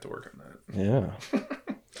 we're gonna have to work on that. Yeah.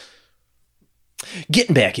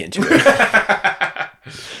 Getting back into it.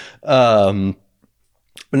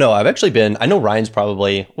 No, I've actually been. I know Ryan's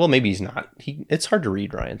probably. Well, maybe he's not. It's hard to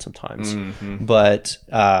read Ryan sometimes, but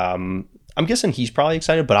I'm guessing he's probably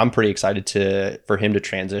excited. But I'm pretty excited for him to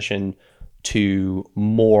transition to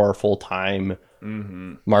more full time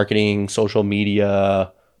marketing, social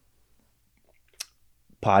media,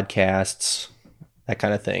 podcasts, that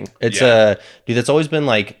kind of thing. It's dude, that's always been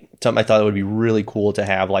like something I thought it would be really cool to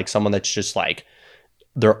have, like someone that's just like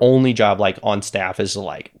their only job like on staff is to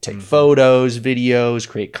like take photos, videos,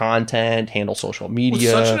 create content, handle social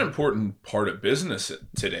media. Well, it's such an important part of business in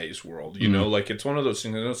today's world. You know, like it's one of those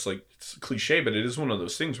things. I know it's like it's cliche, but it is one of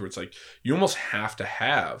those things where it's like you almost have to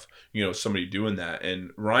have, you know, somebody doing that. And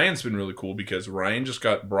Ryan's been really cool because Ryan just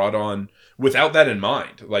got brought on without that in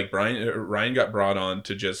mind. Like Ryan got brought on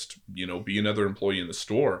to just, you know, be another employee in the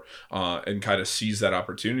store and kind of seize that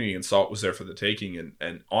opportunity and saw it was there for the taking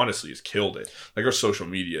and honestly has killed it. Like our social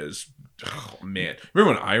media is, oh man.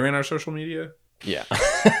 Remember when I ran our social media? Yeah.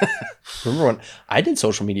 Remember when I did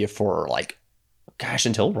social media for like, gosh,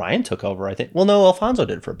 until Ryan took over, I think. Well, no, Alfonso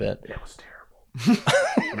did for a bit. It was terrible.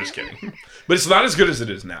 I'm just kidding. But it's not as good as it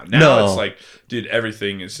is now. Now it's like, dude,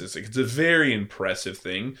 everything is just like, it's a very impressive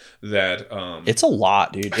thing that it's a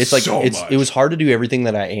lot, dude. It's like so it was hard to do everything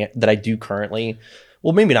that I do currently.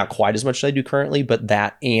 Well, maybe not quite as much as I do currently, but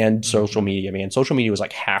that and social media, man. Social media was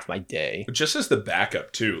like half my day. Just as the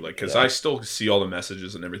backup too, like because I still see all the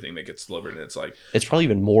messages and everything that gets delivered, and it's like it's probably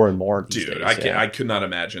even more and more these dude. days, I could not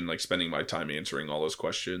imagine like spending my time answering all those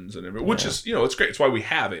questions and everything, which is, you know, it's great. It's why we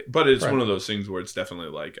have it, but it's one of those things where it's definitely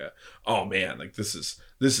like, oh man, like this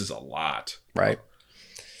is a lot, right?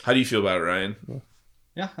 How do you feel about it, Ryan?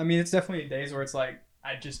 Yeah, I mean, it's definitely days where it's like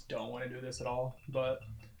I just don't want to do this at all, but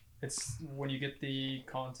it's when you get the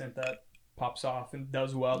content that pops off and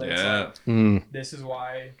does well that it's like, this is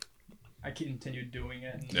why I continue doing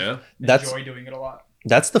it and enjoy doing it a lot.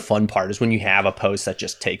 That's the fun part, is when you have a post that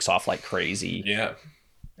just takes off like crazy. Yeah.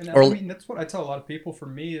 And I mean, that's what I tell a lot of people. For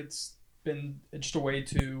me, it's been just a way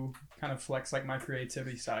to kind of flex like my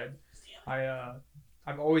creativity side.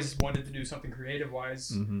 I've always wanted to do something creative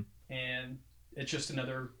wise, and it's just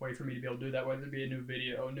another way for me to be able to do that, whether it be a new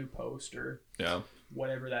video, a new post, or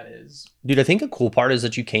whatever that is. Dude, I think a cool part is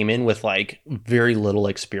that you came in with like very little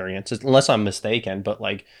experience, unless I'm mistaken, but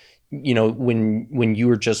like, you know, when you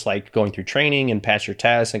were just like going through training and passed your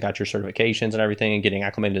tests and got your certifications and everything and getting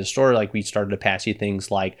acclimated to the store, like we started to pass you things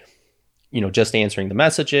like, you know, just answering the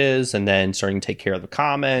messages and then starting to take care of the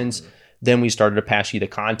comments. Then we started to pass you the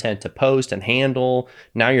content to post and handle.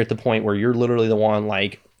 Now you're at the point where you're literally the one,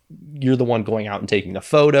 like, you're the one going out and taking the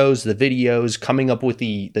photos, the videos, coming up with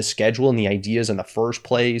the schedule and the ideas in the first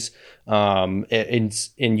place. And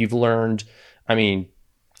you've learned, I mean,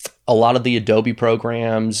 a lot of the Adobe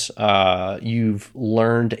programs you've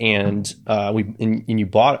learned, and we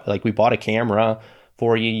bought a camera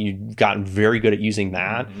for you. You've gotten very good at using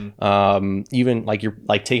that. Even like you're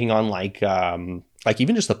like taking on like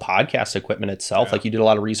even just the podcast equipment itself. Like you did a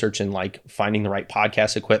lot of research in like finding the right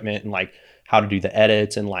podcast equipment and like how to do the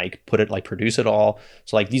edits and like produce it all.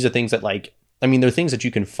 So like these are things that like, I mean, they're things that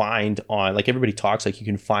you can find on, like everybody talks, like you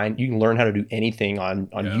can learn how to do anything on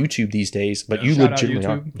YouTube these days, but you legitimately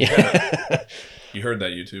are. Yeah. You heard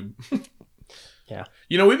that, YouTube. Yeah.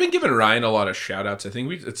 You know, we've been giving Ryan a lot of shout outs. I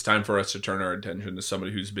think it's time for us to turn our attention to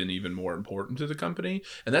somebody who's been even more important to the company.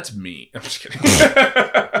 And that's me. I'm just kidding.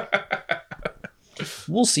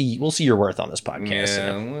 We'll see your worth on this podcast.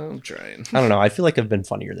 Yeah, well, I'm trying. I don't know. I feel like I've been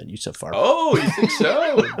funnier than you so far. Oh, you think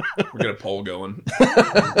so? We're going to poll going.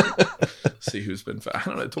 See who's been I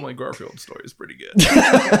don't know. I told my Garfield story is pretty good.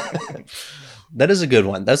 That is a good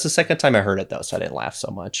one. That's the second time I heard it, though, so I didn't laugh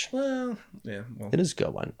so much. Well, yeah. Well. It is a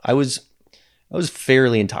good one. I was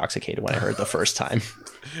fairly intoxicated when I heard it the first time.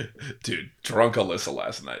 Dude, drunk Alyssa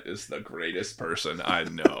last night is the greatest person I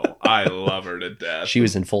know. I love her to death. She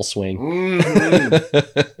was in full swing.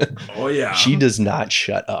 Oh, yeah. She does not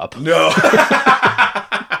shut up. No.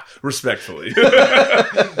 Respectfully.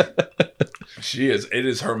 She is. It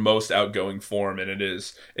is her most outgoing form, and it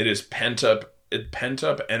is pent up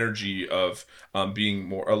energy of being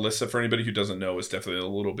more. Alyssa, for anybody who doesn't know, is definitely a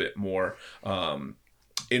little bit more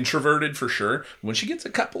introverted for sure. When she gets a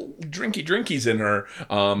couple drinkies in her,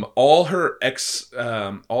 all her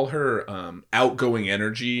outgoing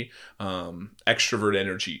energy, extrovert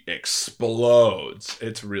energy explodes.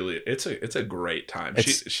 It's a great time.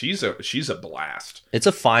 She's a blast. It's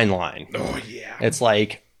a fine line. Oh yeah. It's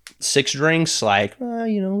like 6 drinks, like,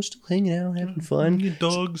 still hanging out, having fun.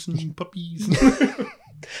 Dogs and puppies.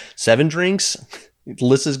 7 drinks,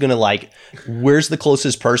 Lissa's gonna like, where's the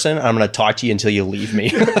closest person? I'm gonna talk to you until you leave me.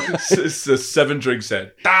 So 7 drinks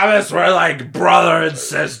in. Thomas, we're like brother and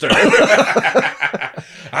sister.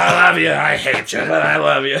 I love you. I hate you, but I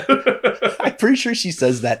love you. I'm pretty sure she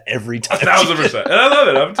says that every time. 1,000%. And I love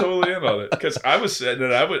it. I'm totally in on it. Because I was sitting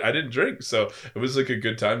and I didn't drink. So it was like a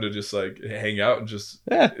good time to just like hang out and just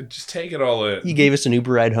take it all in. You gave us an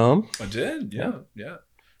Uber ride home. I did. Yeah.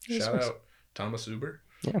 Shout out Thomas Uber.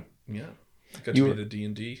 Yeah. Got to be the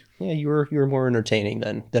D&D. Yeah, you were more entertaining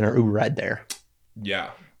than our Uber ride there.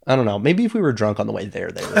 Yeah. I don't know. Maybe if we were drunk on the way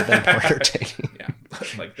there, they would have been more entertaining. Yeah.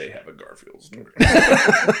 Like they have a Garfield story.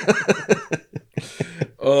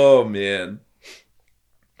 Oh, man.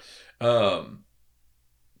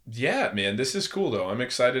 Yeah, man, this is cool, though. I'm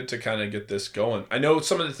excited to kind of get this going. I know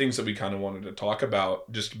some of the things that we kind of wanted to talk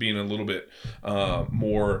about, just being a little bit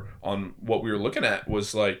more on what we were looking at,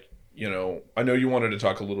 was like, I know you wanted to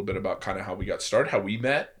talk a little bit about kind of how we got started, how we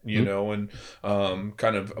met, and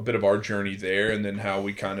kind of a bit of our journey there, and then how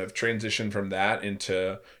we kind of transitioned from that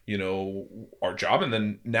into, our job, and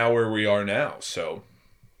then now where we are now. So,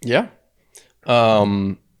 yeah.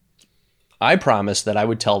 I promised that I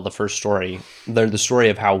would tell the first story, the story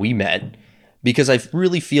of how we met, because I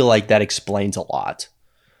really feel like that explains a lot.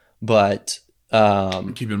 But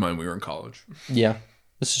keep in mind we were in college. Yeah,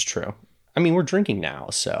 this is true. I mean, we're drinking now,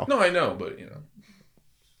 so. No, I know, but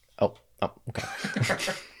Oh, okay.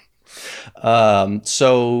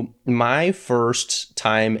 So my first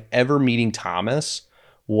time ever meeting Thomas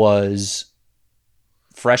was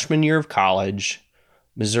freshman year of college,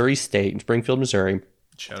 Missouri State, Springfield, Missouri.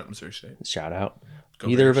 Shout out Missouri State. Shout out. Go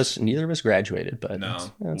Neither Bears. of us graduated, but no,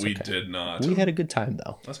 we did not. We had a good time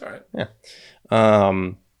though. That's all right. Yeah.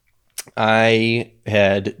 I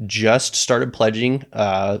had just started pledging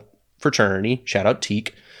fraternity. Shout out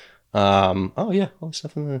Teak. Oh yeah, all the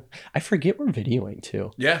stuff in the. I forget we're videoing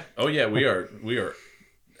too. Yeah. Oh yeah, we are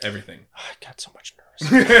everything. I got so much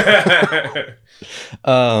nervous.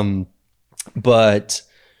 But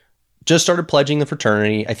just started pledging the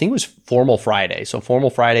fraternity. I think it was formal Friday. So formal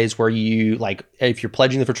Friday is where you like, if you're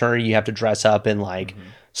pledging the fraternity, you have to dress up in like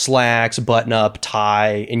slacks, button up,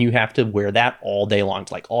 tie, and you have to wear that all day long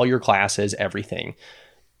to like all your classes, everything.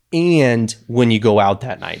 And when you go out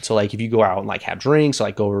that night, so like if you go out and like have drinks,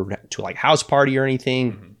 like go over to like house party or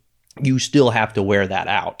anything, you still have to wear that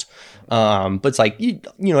out. But it's like,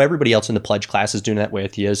 everybody else in the pledge class is doing that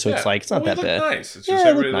with you. So it's like, it's not that bad. Nice. It's just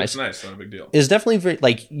everybody looks nice. Not a big deal. It's definitely very,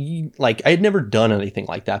 like I had never done anything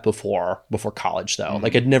like that before college though.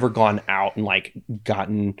 Like I'd never gone out and like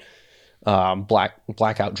gotten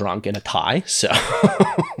blackout drunk in a tie. So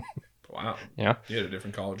wow. Yeah. You had a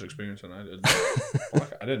different college experience than I did.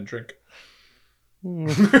 I didn't drink.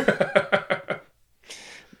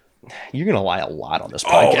 You're going to lie a lot on this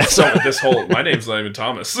podcast. So my name's not even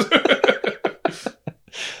Thomas.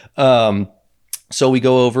 So we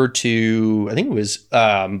go over to, I think it was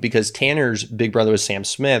because Tanner's big brother was Sam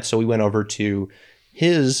Smith. So we went over to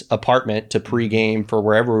his apartment to pregame for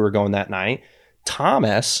wherever we were going that night.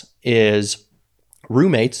 Thomas is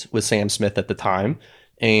roommates with Sam Smith at the time.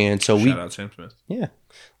 And so Shout out Sam Smith. Yeah.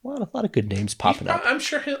 A lot of good names popping up. I'm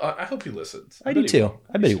sure I hope he listens. I do too.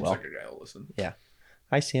 I bet he will. Like a guy will listen. Yeah.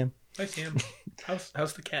 Hi, Sam. Hi, Sam.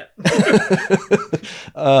 How's the cat?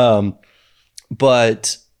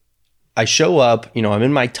 But I show up, I'm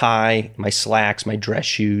in my tie, my slacks, my dress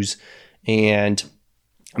shoes, and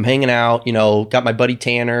I'm hanging out, got my buddy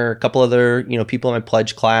Tanner, a couple other, people in my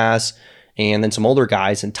pledge class, and then some older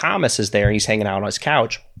guys, and Thomas is there, and he's hanging out on his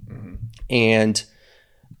couch. And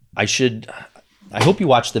I hope you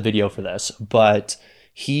watch the video for this, but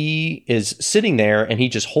he is sitting there and he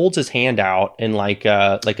just holds his hand out in like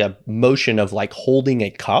a motion of like holding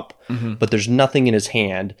a cup, but there's nothing in his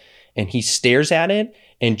hand, and he stares at it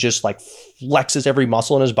and just like flexes every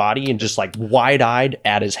muscle in his body and just like wide-eyed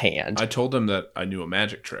at his hand. I told him that I knew a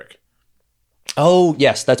magic trick. Oh,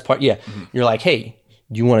 yes, that's part. Yeah. You're like, hey,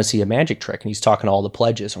 do you want to see a magic trick? And he's talking to all the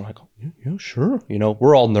pledges. I'm like, yeah, sure.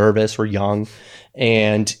 We're all nervous. We're young.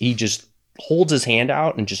 And he just holds his hand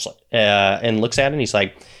out and just and looks at it. And he's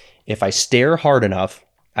like, if I stare hard enough,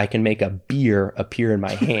 I can make a beer appear in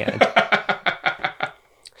my hand.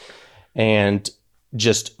 And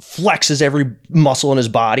just flexes every muscle in his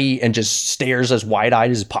body and just stares as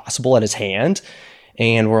wide-eyed as possible at his hand.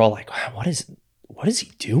 And we're all like, wow, what is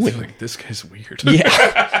he doing? Like, this guy's weird.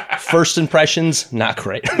 Yeah. First impressions, not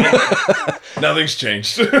great. Nothing's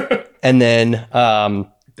changed. And then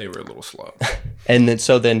they were a little slow. And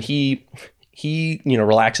then he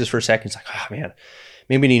relaxes for a second. It's like, oh man,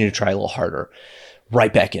 maybe we need to try a little harder.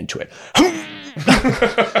 Right back into it.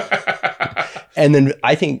 And then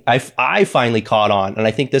I think I finally caught on, and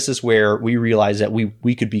I think this is where we realized that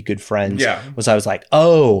we could be good friends. Yeah. Was I was like,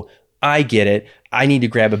 oh, I get it. I need to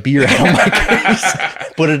grab a beer out of my case,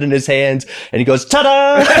 put it in his hands, and he goes,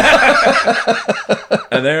 ta-da!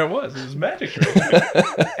 And there it was. It was magic trick.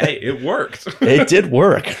 Hey, it worked. It did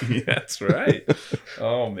work. Yeah, that's right.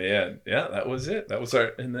 Oh man. Yeah, that was it. That was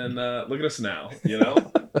our, and then look at us now,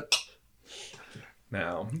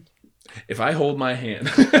 Now, if I hold my hand.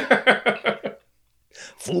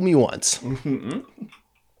 Fool me once. Mm-hmm.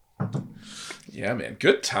 Yeah, man.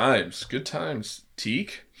 Good times. Good times.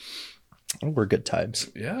 Teak. We're good times.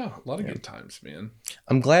 Yeah, a lot of good times, man.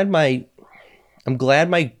 I'm glad my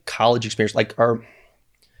college experience, like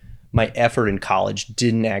my effort in college,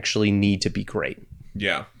 didn't actually need to be great.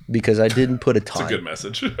 Yeah, because I didn't put a ton. It's a good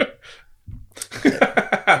message.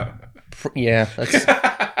 Yeah, that's.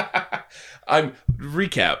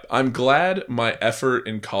 I'm glad my effort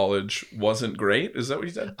in college wasn't great. Is that what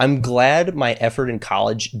you said? I'm glad my effort in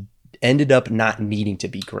college ended up not needing to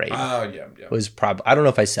be great. Yeah. Was probably, I don't know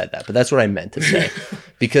if I said that, but that's what I meant to say.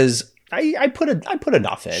 Because I put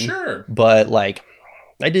enough in. Sure. But like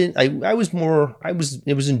I was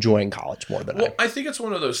enjoying college more than I think it's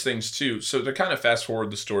one of those things too. So to kind of fast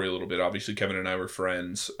forward the story a little bit, obviously Kevin and I were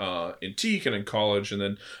friends in Teak and in college, and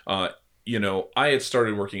then I had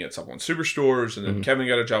started working at Supplement Superstores, and then Kevin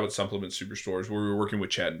got a job at Supplement Superstores where we were working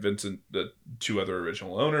with Chad and Vincent, the two other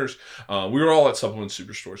original owners. We were all at Supplement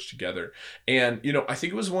Superstores together. And, I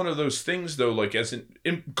think it was one of those things though, like as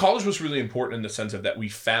in college was really important in the sense of that we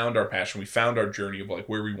found our passion, we found our journey of like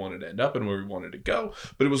where we wanted to end up and where we wanted to go.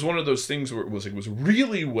 But it was one of those things where it was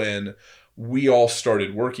really when we all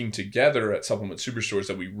started working together at Supplement Superstores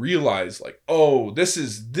that we realized like, oh, this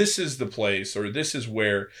is the place, or this is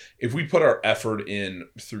where if we put our effort in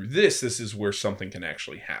through this is where something can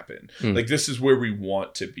actually happen. Like this is where we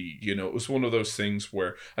want to be. It was one of those things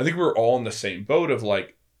where I think we were all in the same boat of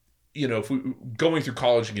like, if we going through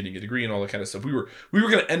college and getting a degree and all that kind of stuff, we were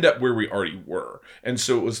going to end up where we already were. And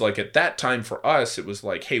so it was like at that time for us, it was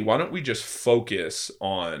like, hey, why don't we just focus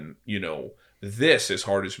on, this as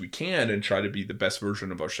hard as we can and try to be the best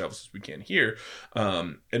version of ourselves as we can here.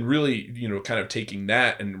 And really, kind of taking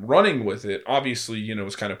that and running with it, obviously,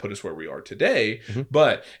 has kind of put us where we are today,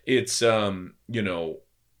 but it's,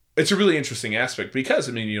 it's a really interesting aspect because,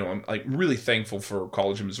 I'm like really thankful for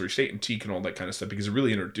college in Missouri State and Teak and all that kind of stuff because it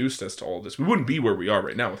really introduced us to all this. We wouldn't be where we are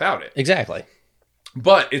right now without it. Exactly.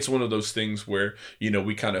 But it's one of those things where,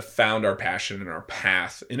 we kind of found our passion and our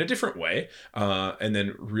path in a different way. And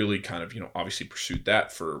then really kind of, obviously pursued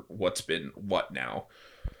that for what's been what now?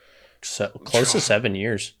 So close to 7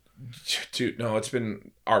 years. Dude, no, it's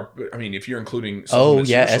been if you're including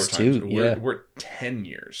S2, yeah. We're at 10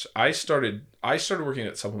 years. I started working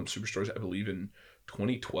at Supplement Superstores, I believe in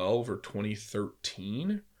 2012 or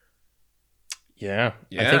 2013. Yeah.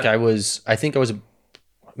 I think I was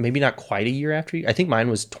maybe not quite a year after you. I think mine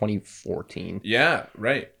was 2014. Yeah,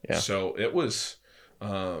 right. Yeah. So it was, it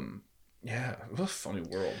was a funny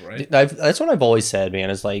world, right? That's what I've always said, man,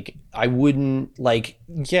 is like, I wouldn't like,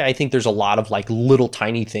 I think there's a lot of like little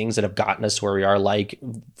tiny things that have gotten us where we are, like,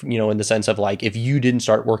 in the sense of like, if you didn't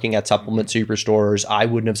start working at Supplement Superstores, I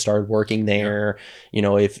wouldn't have started working there.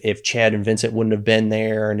 Yeah. If Chad and Vincent wouldn't have been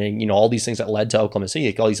there, and then, all these things that led to Oklahoma City,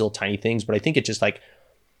 like all these little tiny things. But I think it just like,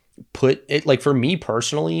 put it like for me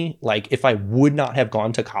personally, like if I would not have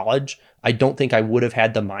gone to college, I don't think I would have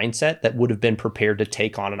had the mindset that would have been prepared to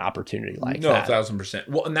take on an opportunity like that. 1,000%.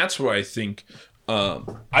 Well, and that's where I think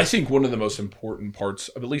one of the most important parts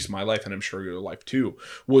of at least my life, and I'm sure your life too,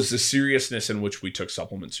 was the seriousness in which we took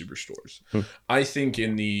Supplement Superstores. I think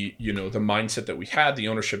in the, the mindset that we had, the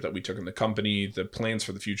ownership that we took in the company, the plans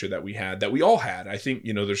for the future that we had, that we all had, I think,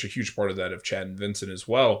 there's a huge part of that of Chad and Vincent as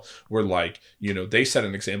well, where like, they set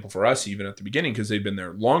an example for us even at the beginning because they've been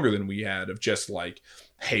there longer than we had of just like,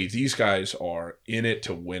 hey, these guys are in it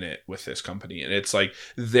to win it with this company. And it's like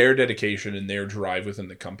their dedication and their drive within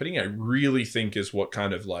the company, I really think is what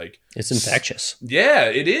kind of like... It's infectious. Yeah,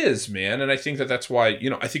 it is, man. And I think that that's why,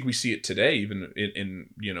 I think we see it today, even in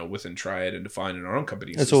within Triad and Define in our own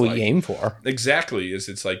companies. That's what we aim for. Exactly.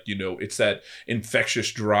 It's like, it's that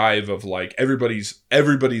infectious drive of like,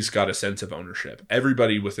 everybody's got a sense of ownership.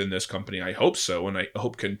 Everybody within this company, I hope so. And I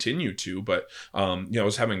hope continue to, but, I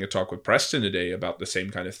was having a talk with Preston today about the same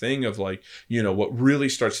kind of thing of like, what really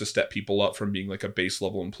starts to step people up from being like a base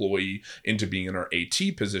level employee into being in our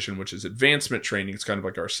AT position, which is advancement training. It's kind of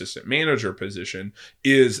like our assistant manager position,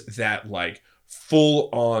 is that like full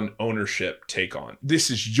on ownership take on. This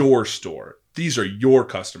is your store. These are your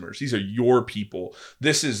customers. These are your people.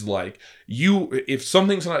 This is like if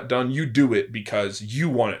something's not done, you do it because you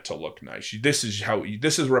want it to look nice. This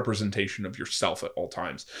is representation of yourself at all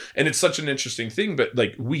times. And it's such an interesting thing, but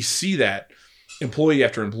like we see that employee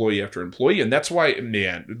after employee after employee. And that's why,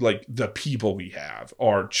 man, like the people we have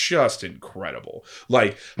are just incredible.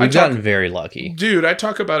 Like we've gotten very lucky. Dude, I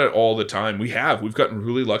talk about it all the time. We've gotten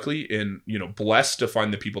really lucky and, blessed to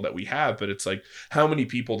find the people that we have. But it's like how many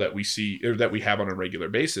people that we see or that we have on a regular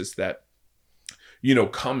basis that,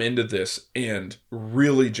 come into this and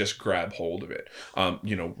really just grab hold of it.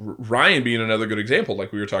 Ryan being another good example,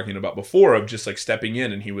 like we were talking about before, of just like stepping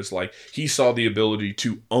in, and he was like, he saw the ability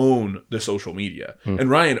to own the social media.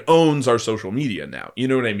 And Ryan owns our social media now. You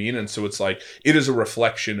know what I mean? And so it's like, it is a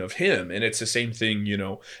reflection of him. And it's the same thing,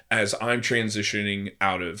 as I'm transitioning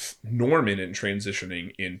out of Norman and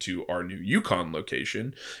transitioning into our new Yukon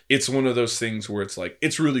location, it's one of those things where it's like,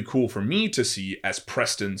 it's really cool for me to see as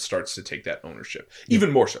Preston starts to take that ownership.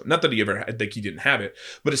 Even more so. Not that he ever had, like he didn't have it,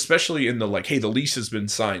 but especially in the like, hey, the lease has been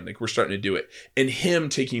signed. Like we're starting to do it. And him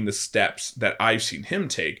taking the steps that I've seen him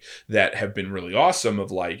take that have been really awesome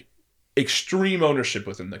of like extreme ownership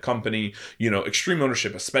within the company, extreme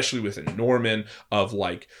ownership, especially within Norman, of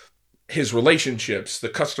like his relationships, the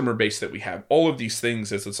customer base that we have, all of these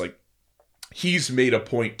things. It's like, he's made a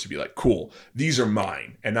point to be like, cool, these are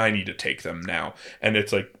mine and I need to take them now. And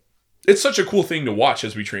it's like, it's such a cool thing to watch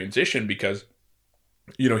as we transition because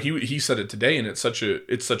he said it today, and it's such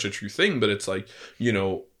a true thing, but it's like,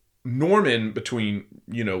 Norman, between,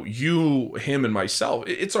 you, him, and myself,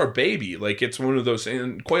 it's our baby. Like, it's one of those,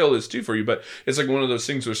 and Quail is too for you, but it's like one of those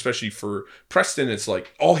things where, especially for Preston, it's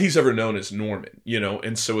like all he's ever known is Norman,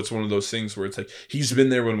 and so it's one of those things where it's like, he's been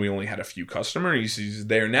there when we only had a few customers. He's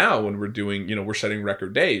there now when we're doing, we're setting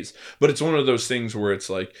record days, but it's one of those things where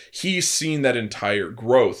it's like, he's seen that entire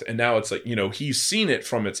growth. And now it's like, he's seen it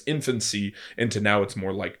from its infancy into now it's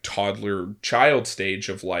more like toddler child stage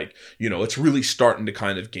of like, it's really starting to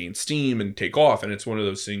kind of gain steam and take off. And it's one of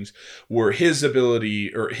those things where his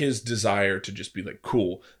ability or his desire to just be like,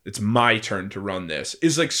 cool, it's my turn to run this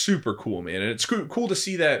is like super cool, man. And it's cool to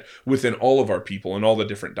see that within all of our people and all the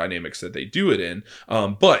different dynamics that they do it in.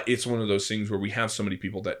 But it's one of those things where we have so many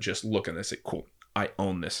people that just look and they say, cool, I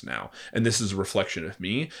own this now. And this is a reflection of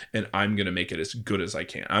me, and I'm going to make it as good as I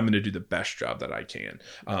can. I'm going to do the best job that I can.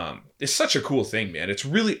 It's such a cool thing, man. It's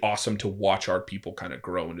really awesome to watch our people kind of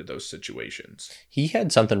grow into those situations. He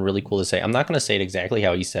had something really cool to say. I'm not going to say it exactly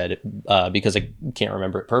how he said it because I can't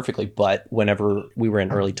remember it perfectly, but whenever we were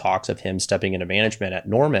in early talks of him stepping into management at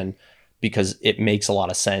Norman, because it makes a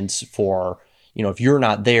lot of sense for, if you're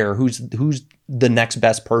not there, who's the next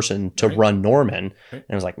best person to run Norman? And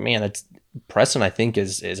I was like, man, that's Preston, I think,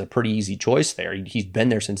 is a pretty easy choice there. He's been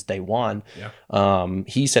there since day one. Yeah.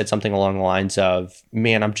 He said something along the lines of,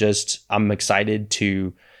 man, I'm excited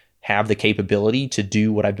to have the capability to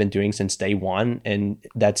do what I've been doing since day one, and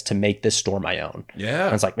that's to make this store my own. Yeah. And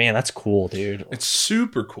I was like, man, that's cool, dude. It's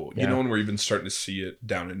super cool. Yeah. And we're even starting to see it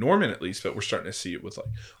down in Norman at least, but we're starting to see it with like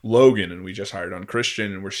Logan, and we just hired on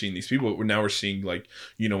Christian, and we're seeing these people. We're seeing like,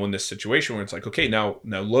 in this situation where it's like, okay, now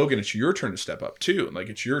Logan, it's your turn to step up too. And like,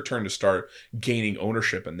 it's your turn to start gaining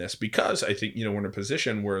ownership in this, because I think, we're in a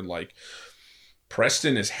position where like,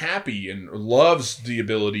 Preston is happy and loves the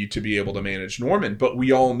ability to be able to manage Norman, but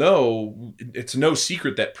we all know it's no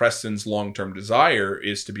secret that Preston's long-term desire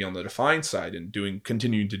is to be on the Define side and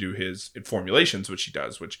continuing to do his formulations, which he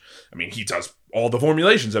does, he does all the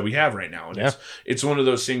formulations that we have right now. And it's one of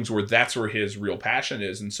those things where that's where his real passion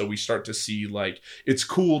is. And so we start to see like, it's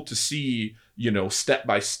cool to see step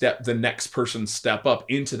by step, the next person step up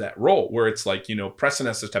into that role, where it's like, Preston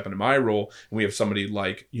has to step into my role, and we have somebody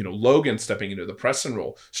like, Logan stepping into the Preston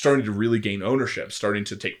role, starting to really gain ownership, starting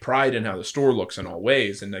to take pride in how the store looks in all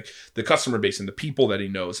ways, and like the customer base and the people that he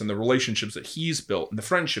knows and the relationships that he's built and the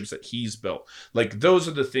friendships that he's built. Like, those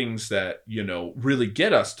are the things that, really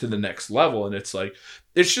get us to the next level. And it's like,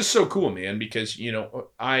 it's just so cool, man, because,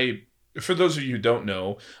 for those of you who don't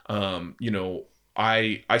know,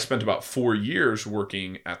 I spent about 4 years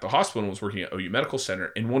working at the hospital and was working at OU Medical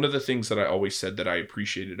Center. And one of the things that I always said that I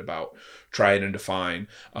appreciated about Try It and Define,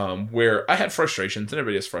 where I had frustrations, and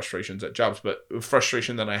everybody has frustrations at jobs, but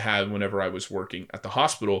frustration that I had whenever I was working at the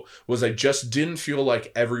hospital was I just didn't feel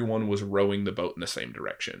like everyone was rowing the boat in the same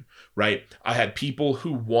direction, right? I had people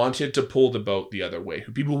who wanted to pull the boat the other way,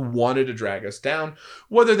 people who wanted to drag us down,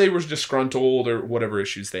 whether they were disgruntled or whatever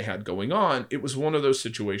issues they had going on. It was one of those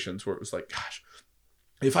situations where it was like, gosh,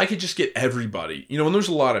 if I could just get everybody, and there's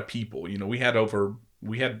a lot of people, we had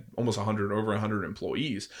almost over 100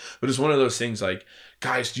 employees, but it's one of those things like,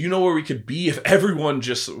 guys, do you know where we could be if everyone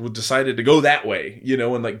just decided to go that way,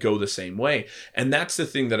 and like go the same way? And that's the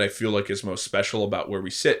thing that I feel like is most special about where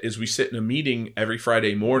we sit, is we sit in a meeting every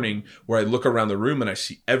Friday morning where I look around the room and I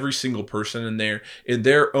see every single person in there in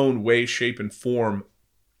their own way, shape, and form,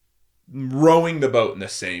 rowing the boat in the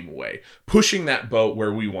same way, pushing that boat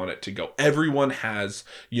where we want it to go. Everyone has,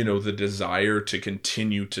 the desire to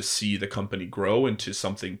continue to see the company grow into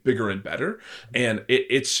something bigger and better. And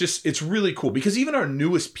it's really cool, because even our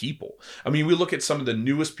newest people, we look at some of the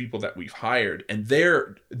newest people that we've hired, and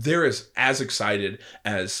they're as excited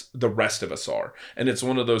as the rest of us are. And it's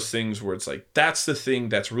one of those things where it's like, that's the thing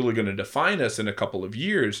that's really going to define us in a couple of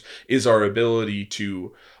years, is our ability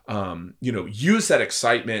to use that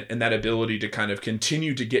excitement and that ability to kind of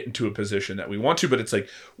continue to get into a position that we want to. But it's like,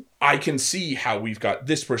 I can see how we've got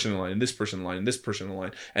this person in line and this person in line and this person in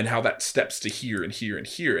line, and how that steps to here and here and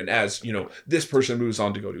here. And as, this person moves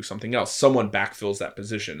on to go do something else, someone backfills that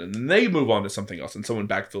position, and then they move on to something else and someone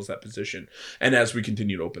backfills that position. And as we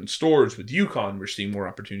continue to open stores with UConn, we're seeing more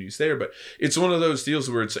opportunities there. But it's one of those deals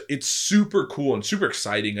where it's super cool and super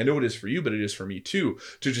exciting. I know it is for you, but it is for me too,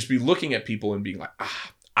 to just be looking at people and being like,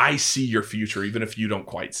 I see your future, even if you don't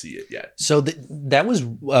quite see it yet. So that was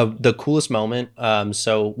the coolest moment.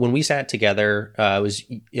 So when we sat together, it was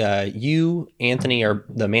you, Anthony, or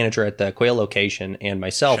the manager at the Quail location, and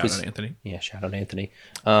myself. Shout out Anthony. Yeah, shout out Anthony.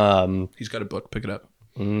 He's got a book. Pick it up.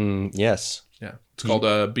 Yes. Yeah. It's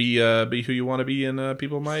called Be Who You Want to Be, and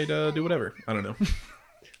people might do whatever. I don't know.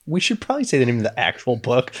 We should probably say the name of the actual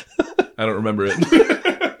book. I don't remember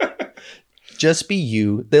it. Just be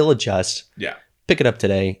you. They'll adjust. Yeah. Pick it up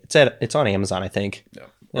today. It's on Amazon, I think. Yeah.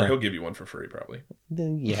 Or he'll give you one for free, probably.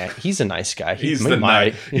 Yeah, he's a nice guy. He's the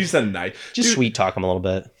nice. Just Dude, sweet talk him a little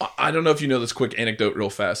bit. I don't know if you know this quick anecdote real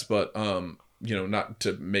fast, but not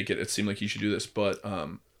to make it seem like you should do this, but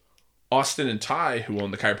Austin and Ty, who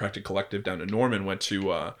own the Chiropractic Collective down in Norman, went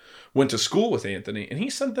to school with Anthony, and he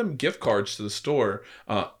sent them gift cards to the store.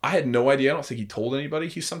 I had no idea. I don't think he told anybody.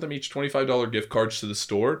 He sent them each $25 gift cards to the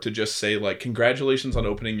store to just say, like, congratulations on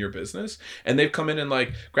opening your business. And they've come in and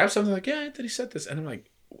like grab something like, yeah, Anthony said this. And I'm like,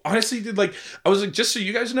 honestly, I was like, just so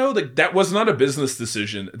you guys know, like, that was not a business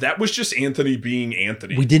decision. That was just Anthony being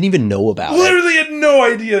Anthony. We didn't even know about Literally had no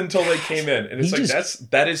idea until they came in. And it's like,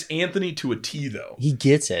 that is Anthony to a T, though. He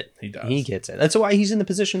gets it. He does. He gets it. That's why he's in the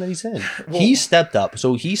position that he's in. He stepped up.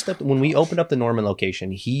 So when we opened up the Norman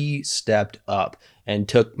location, he stepped up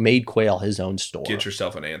and made Quail his own store. Get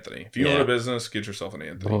yourself an Anthony. If you own a business, get yourself an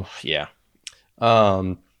Anthony. Oh, yeah.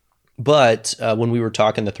 But when we were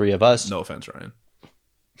talking, the three of us. No offense, Ryan.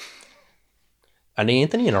 An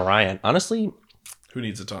Anthony and a Ryan. Honestly. Who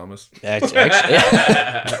needs a Thomas? Actually,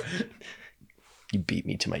 you beat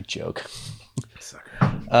me to my joke.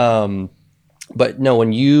 Sucker. But no,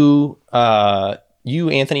 when you,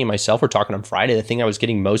 Anthony, and myself were talking on Friday, the thing I was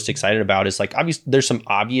getting most excited about is like, obviously, there's some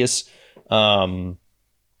obvious, I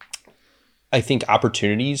think,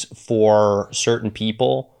 opportunities for certain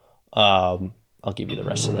people. I'll give you the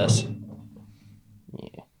rest of this. Yeah.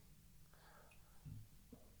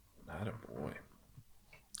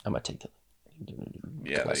 I'm going to take the there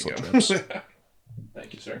you go.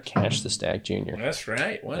 Thank you, sir. Cash the Stag Jr. That's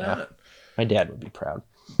right. Why not? My dad would be proud.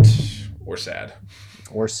 Or sad.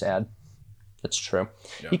 That's true.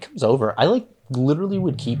 Yeah. He comes over. I literally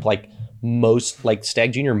would keep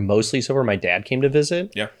Stag Jr. mostly so where my dad came to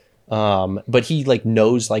visit. Yeah. But he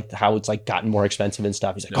knows how it's gotten more expensive and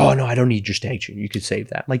stuff. He's like, oh no, I don't need your Stag Jr. You could save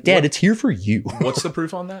that. I'm like, Dad, it's here for you. What's the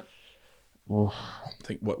proof on that? I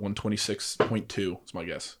think 126.2 is my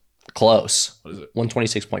guess. Close. What is it?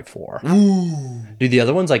 126.4. Ooh. Dude, the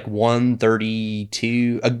other one's like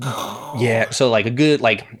 132. Yeah, so like a good,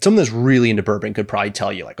 like someone that's really into bourbon could probably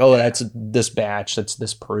tell you like, oh, that's this batch, that's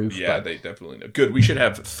this proof. Yeah, they definitely know. Good. We should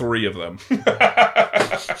have 3 of them.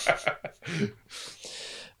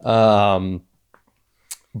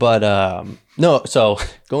 No, so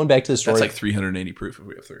going back to the story. That's like 380 proof if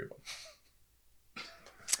we have 3 of them.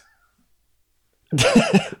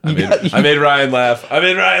 I made Ryan laugh.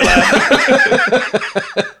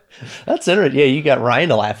 That's interesting. Yeah, you got Ryan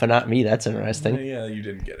to laugh and not me. That's interesting. Yeah, you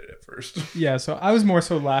didn't get it at first. Yeah, so I was more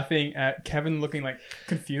so laughing at Kevin looking like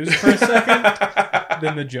confused for a second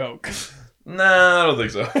than the joke. Nah, I don't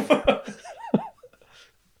think so.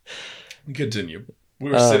 Continue.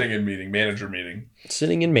 We were sitting in manager meeting.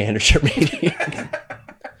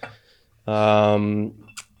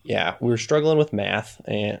 Yeah, we were struggling with math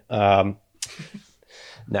and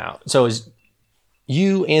now, so is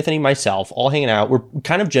you, Anthony, myself, all hanging out. We're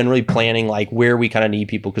kind of generally planning like where we kind of need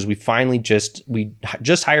people because we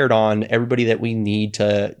just hired on everybody that we need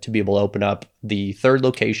to be able to open up the 3rd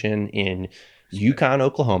location in Yukon,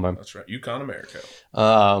 Oklahoma. That's right, Yukon, America.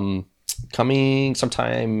 Coming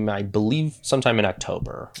sometime, I believe, sometime in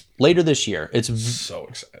October, later this year. It's so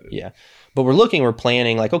excited. Yeah. But we're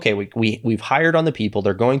planning like, okay, we've hired on the people.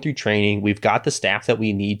 They're going through training. We've got the staff that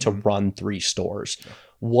we need to run 3 stores. Yeah.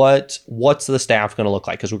 What's the staff going to look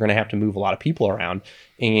like? Because we're going to have to move a lot of people around.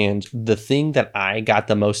 And the thing that I got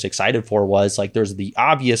the most excited for was like, there's the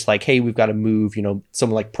obvious, like, hey, we've got to move,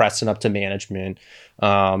 someone like Preston up to management.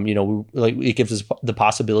 It gives us the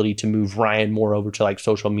possibility to move Ryan more over to like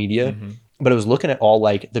social media. Mm-hmm. But I was looking at all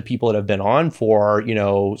like the people that have been on for,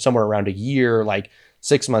 somewhere around a year, like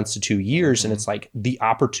 6 months to 2 years. Mm-hmm. And it's like the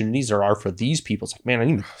opportunities there are for these people. It's like, man, I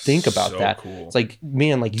didn't even think about that. Cool. It's like,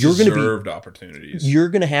 man, like you're going to be opportunities. You're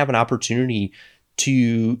going to have an opportunity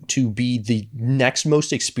to be the next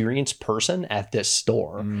most experienced person at this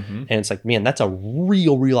store. Mm-hmm. And it's like, man, that's a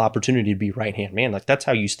real opportunity to be right hand man. Like that's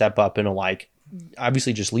how you step up into like,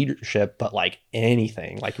 obviously just leadership, but like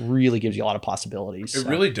anything, like really gives you a lot of possibilities. It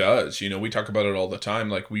really does. We talk about it all the time.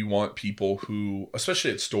 Like we want people who,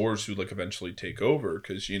 especially at stores, who like eventually take over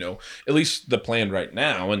because, at least the plan right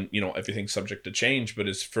now and, everything's subject to change, but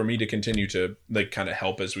it's for me to continue to like kind of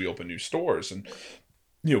help as we open new stores and,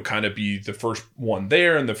 kind of be the first one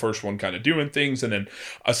there and the first one kind of doing things and then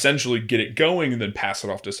essentially get it going and then pass it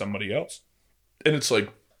off to somebody else. And it's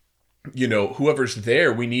like, whoever's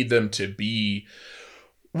there, we need them to be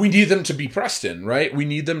Preston, right? We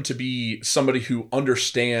need them to be somebody who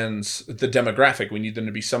understands the demographic. We need them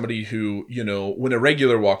to be somebody who, when a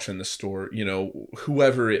regular walks in the store,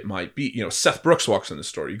 whoever it might be, Seth Brooks walks in the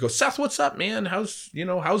store. You go, Seth, what's up, man? How's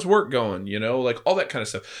work going? Like all that kind of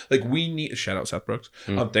stuff. Like we need, shout out Seth Brooks.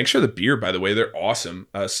 Thanks for the beer, by the way. They're awesome.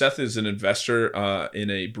 Seth is an investor in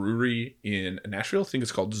a brewery in Nashville. I think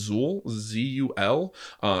it's called Zul, Z-U-L.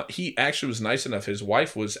 He actually was nice enough. His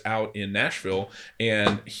wife was out in Nashville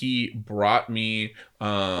and he brought me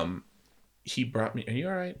are you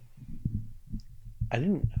all right?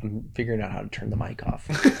 I'm figuring out how to turn the mic off.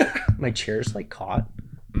 My chair's like caught.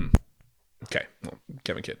 Okay. Well,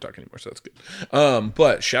 Kevin can't talk anymore, so that's good.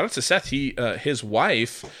 But shout out to Seth. His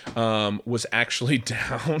wife was actually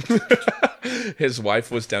down. His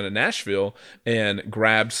wife was down in Nashville and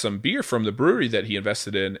grabbed some beer from the brewery that he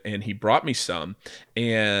invested in, and he brought me some.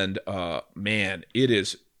 And man, it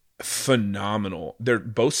is phenomenal. They're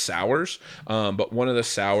both sours, but one of the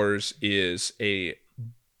sours is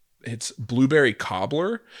it's blueberry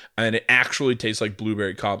cobbler, and it actually tastes like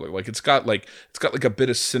blueberry cobbler. Like it's got like a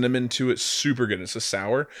bit of cinnamon to it. Super good. It's a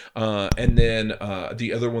sour. And then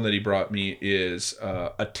the other one that he brought me is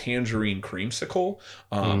a tangerine creamsicle.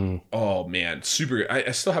 Oh man, super good.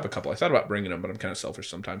 I still have a couple. I thought about bringing them, but I'm kind of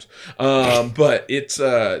selfish sometimes. But it's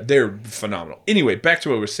they're phenomenal. Anyway, back to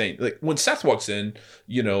what we were saying. Like when Seth walks in,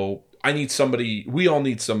 we all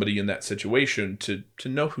need somebody in that situation to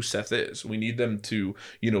know who Seth is. We need them to,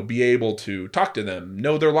 be able to talk to them,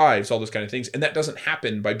 know their lives, all those kind of things. And that doesn't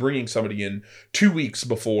happen by bringing somebody in 2 weeks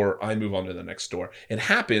before I move on to the next store. It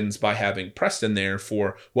happens by having Preston there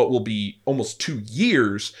for what will be almost 2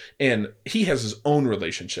 years. And he has his own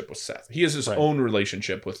relationship with Seth. He has his own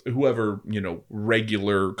relationship with whoever,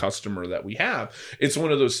 regular customer that we have. It's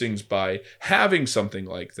one of those things by having something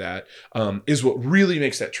like that is what really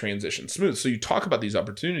makes that transition smooth. So you talk about these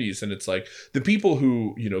opportunities and it's like the people who,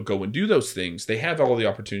 go and do those things, they have all the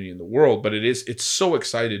opportunity in the world, but it's so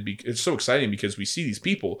exciting because we see these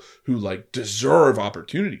people who like deserve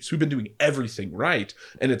opportunities, who've been doing everything right.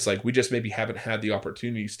 And it's like, we just maybe haven't had the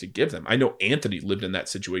opportunities to give them. I know Anthony lived in that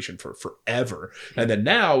situation for forever. And then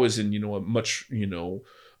now is in, a much,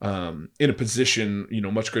 in a position,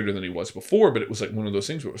 much greater than he was before. But it was like one of those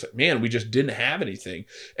things where it was like, man, we just didn't have anything.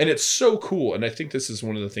 And it's so cool. And I think this is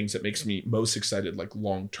one of the things that makes me most excited, like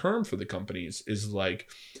long term for the companies, is like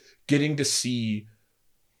getting to see,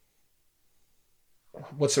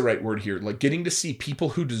 what's the right word here? Like getting to see people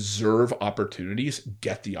who deserve opportunities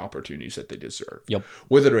get the opportunities that they deserve. Yep.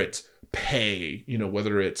 Whether it's pay,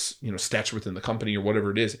 whether it's, stature within the company or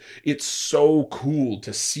whatever it is. It's so cool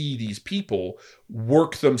to see these people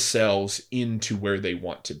work themselves into where they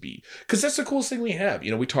want to be. Because that's the coolest thing we have.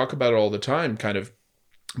 We talk about it all the time, kind of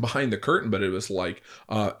behind the curtain, but it was like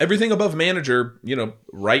everything above manager,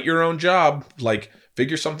 write your own job, like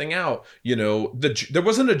figure something out. There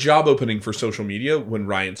wasn't a job opening for social media when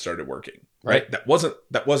Ryan started working, right? That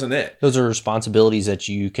wasn't it. Those are responsibilities that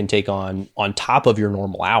you can take on top of your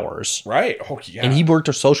normal hours. Right. Oh yeah. And he worked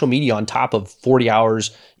on social media on top of 40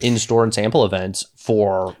 hours in store and sample events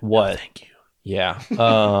for what? Oh, thank you. Yeah.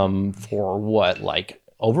 For what? Like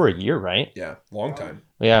over a year, right? Yeah. Long time.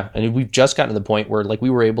 Yeah. And we've just gotten to the point where like we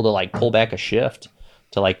were able to like pull back a shift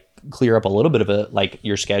to like clear up a little bit of it, like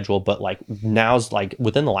your schedule. But like now's like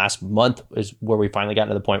within the last month is where we finally gotten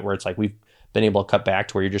to the point where it's like we've been able to cut back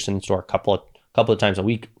to where you're just in store a couple of times a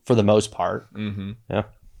week for the most part. Mm-hmm. Yeah.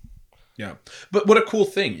 Yeah. But what a cool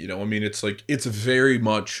thing, it's like, it's very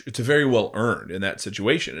well earned in that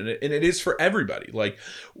situation. And it is for everybody. Like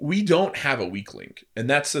we don't have a weak link. And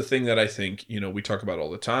that's the thing that I think, we talk about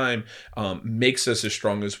all the time, makes us as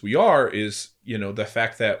strong as we are is, the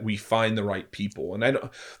fact that we find the right people. And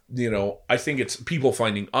I think it's people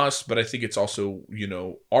finding us, but I think it's also,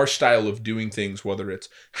 our style of doing things, whether it's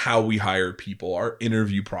how we hire people, our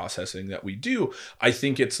interview processing that we do. I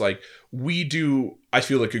think it's like I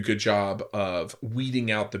feel like a good job of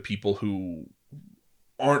weeding out the people who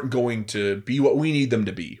aren't going to be what we need them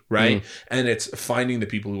to be, right? And it's finding the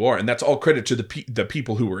people who are, and that's all credit to the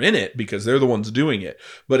people who were in it because they're the ones doing it.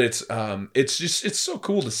 But it's so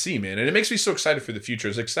cool to see, man, and it makes me so excited for the future.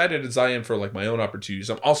 As excited as I am for like my own opportunities,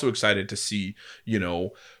 I'm also excited to see,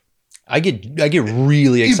 I get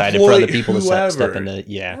really excited for other people to step into.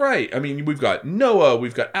 Yeah. Right. I mean, we've got Noah,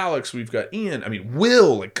 we've got Alex, we've got Ian. I mean,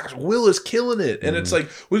 Will, like, gosh, Will is killing it. And it's like,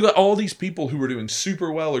 we've got all these people who are doing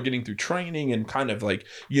super well or getting through training and kind of like,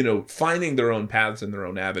 finding their own paths and their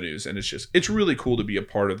own avenues. And it's really cool to be a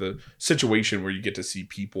part of the situation where you get to see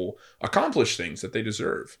people accomplish things that they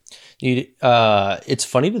deserve. It's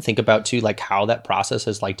funny to think about too, like how that process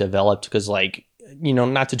has like developed because like,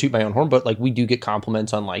 not to toot my own horn, but like we do get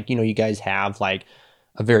compliments on like, you guys have like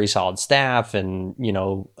a very solid staff and,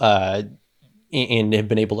 and have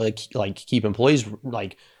been able to like keep employees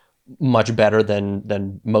like much better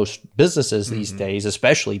than most businesses these days,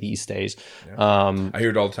 especially these days. Yeah. I hear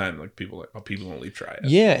it all the time. Like people won't leave try it.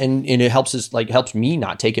 Yeah. And it helps me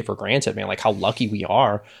not take it for granted, man, like how lucky we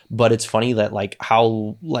are. But it's funny that like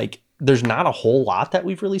how like there's not a whole lot that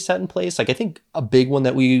we've really set in place. Like I think a big one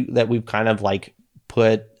that we've kind of like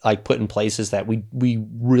put in place is that we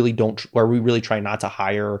really try not to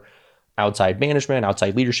hire outside management,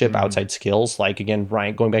 outside leadership, outside skills. Like again,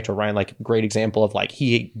 Ryan, going back to Ryan, like great example of like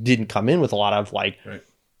he didn't come in with a lot of like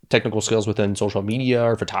technical skills within social media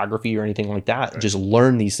or photography or anything like that. Just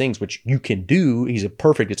learn these things, which you can do. He's a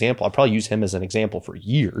perfect example. I'll probably use him as an example for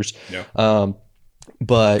years. Yeah.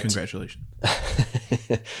 But congratulations.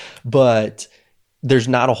 But there's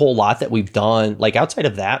not a whole lot that we've done like outside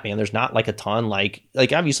of that, man. There's not like a ton, like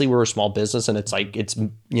obviously we're a small business and it's like, it's,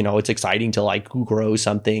 it's exciting to like grow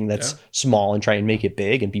something that's small and try and make it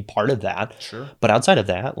big and be part of that. Sure. But outside of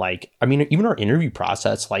that, like, I mean, even our interview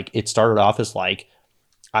process, like it started off as like,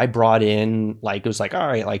 I brought in, like, it was like, all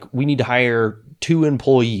right, like we need to hire 2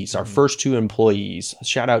 employees, our first 2 employees.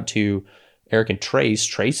 Shout out to Eric and Trace.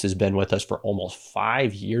 Trace has been with us for almost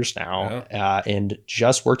 5 years now, and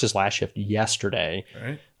just worked his last shift yesterday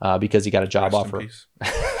because he got a job offer.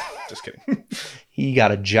 Just kidding. He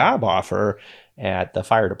got a job offer at the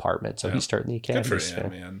fire department, so he's starting the academy. Good for him,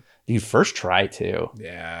 man. Dude, first try too.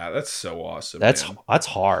 Yeah, that's so awesome. That's man.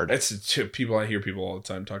 hard. That's people. I hear people all the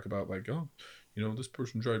time talk about like, oh, this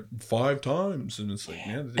person tried 5 times, and it's like,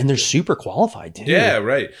 man, and they're super qualified too. Yeah,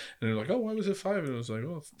 right. And they're like, oh, why was it 5? And it was like,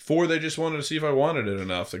 oh, 4. They just wanted to see if I wanted it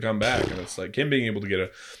enough to come back. And it's like him being able to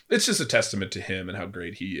get it's just a testament to him and how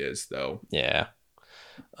great he is, though. Yeah.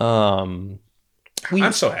 I'm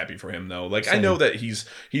so happy for him, though. Like, same. I know that he's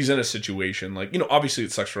in a situation like, obviously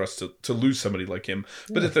it sucks for us to lose somebody like him,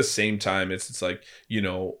 but at the same time, it's like,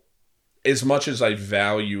 as much as I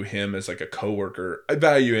value him as like a coworker, I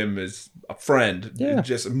value him as a friend,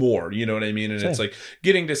 just more, you know what I mean? And it's like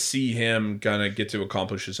getting to see him kind of get to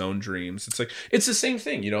accomplish his own dreams. It's like, it's the same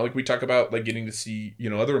thing, you know, like we talk about like getting to see,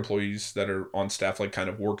 you know, other employees that are on staff, like kind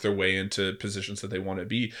of work their way into positions that they want to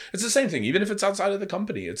be. It's the same thing, even if it's outside of the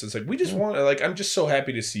company. It's just like, we just want to, like, I'm just so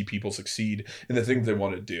happy to see people succeed in the things they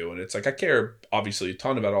want to do. And it's like, I care obviously a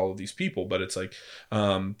ton about all of these people, but it's like,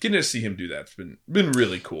 getting to see him do that's been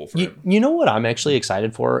really cool for him. You know what I'm actually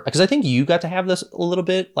excited for? Because I think you got to have this a little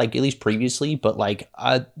bit, like at least previously, but like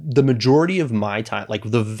the majority of my time, like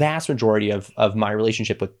the vast majority of my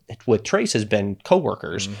relationship with Trace has been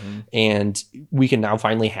coworkers. And we can now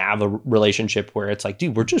finally have a relationship where it's like,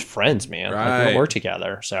 dude, we're just friends, man. Like, we're gonna work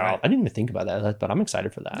together. So I didn't even think about that, but I'm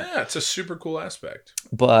excited for that. Yeah, it's a super cool aspect.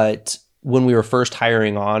 But when we were first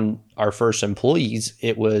hiring on our first employees,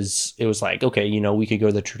 it was like, okay, you know, we could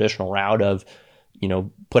go the traditional route of, you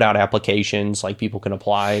know, put out applications, like people can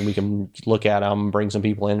apply and we can look at them, bring some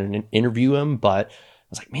people in and interview them. But I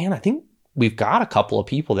was like, man, I think we've got a couple of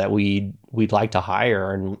people that we'd like to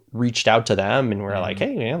hire, and reached out to them and we're like,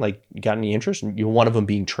 hey man, like, you got any interest? And one of them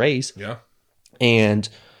being Trace. Yeah. And,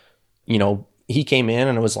 you know, he came in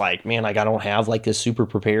and it was like, man, like, I don't have like this super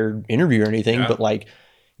prepared interview or anything, but like,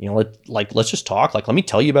 you know, let's just talk. Like, let me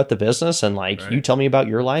tell you about the business, and like, you tell me about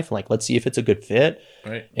your life, and like, let's see if it's a good fit.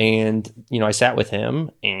 Right. And, you know, I sat with him,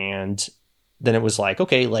 and then it was like,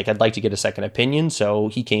 okay, like, I'd like to get a second opinion. So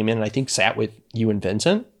he came in and I think sat with you and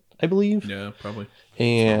Vincent, I believe. Yeah, probably.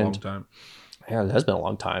 And a long time. Yeah, it has been a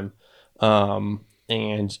long time.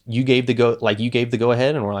 And you gave the go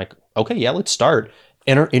ahead, and we're like, okay, yeah, let's start.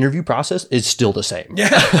 And our interview process is still the same. Yeah.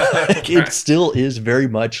 It still is very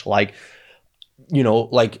much like, you know,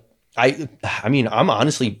 like I mean, I'm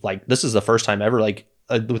honestly like, this is the first time ever, like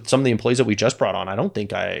with some of the employees that we just brought on, I don't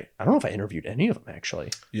know if I interviewed any of them actually.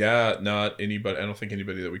 Yeah, not anybody. I don't think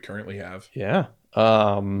anybody that we currently have. Yeah.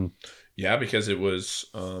 Yeah, because it was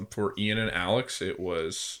for Ian and Alex, it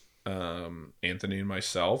was Anthony and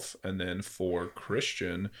myself, and then for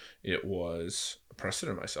Christian, it was Preston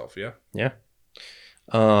and myself. Yeah. Yeah.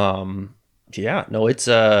 Yeah. No, it's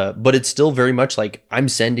but it's still very much like I'm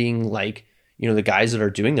sending, like, you know, the guys that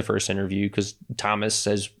are doing the first interview, because Thomas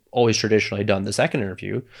has always traditionally done the second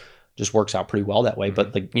interview, just works out pretty well that way.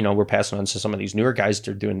 But like, you know, we're passing on to some of these newer guys.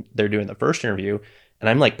 They're doing the first interview, and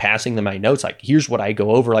I'm like passing them my notes. Like, here's what I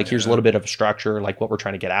go over. Like, here's a little bit of a structure, like what we're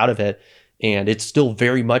trying to get out of it. And it's still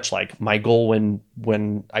very much like my goal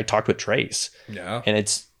when I talked with Trace. Yeah. And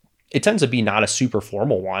it tends to be not a super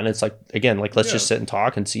formal one. It's like, again, like, let's just sit and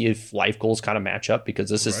talk and see if life goals kind of match up,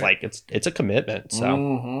 because this is like, it's a commitment.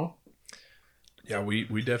 So yeah,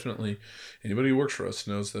 we definitely, anybody who works for us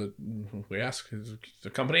knows that we ask, the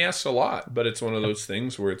company asks a lot, but it's one of those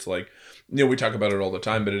things where it's like, you know, we talk about it all the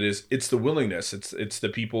time, but it's the willingness. It's the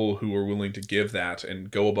people who are willing to give that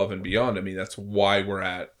and go above and beyond. I mean, that's why we're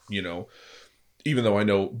at, you know, even though I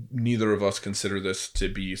know neither of us consider this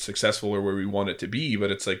to be successful or where we want it to be,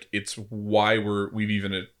 but it's like, it's why we've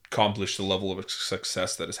even accomplished the level of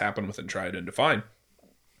success that has happened within Try It and Define,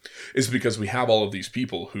 is because we have all of these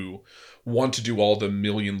people who want to do all the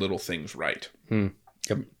million little things right.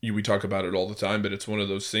 Yep. We talk about it all the time, but it's one of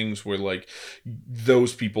those things where, like,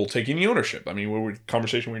 those people taking the ownership. I mean,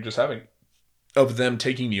 conversation we were just having of them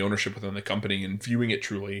taking the ownership within the company and viewing it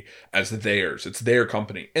truly as theirs. It's their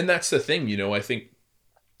company. And that's the thing, you know, I think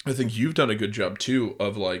you've done a good job too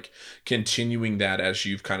of like continuing that as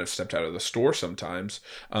you've kind of stepped out of the store sometimes,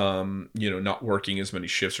 you know, not working as many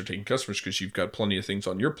shifts or taking customers because you've got plenty of things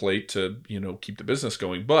on your plate to, you know, keep the business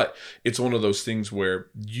going. But it's one of those things where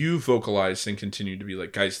you vocalize and continue to be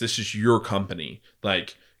like, guys, this is your company.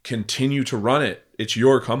 Like, continue to run it. It's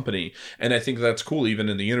your company. And I think that's cool, even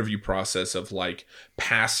in the interview process of like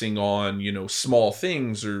passing on, you know, small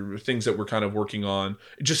things or things that we're kind of working on,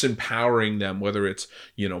 just empowering them, whether it's,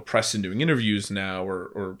 you know, Preston doing interviews now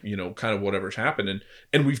or you know, kind of whatever's happened.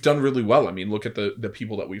 And we've done really well. I mean, look at the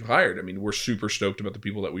people that we've hired. I mean, we're super stoked about the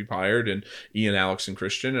people that we've hired, and Ian, Alex, and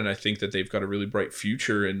Christian. And I think that they've got a really bright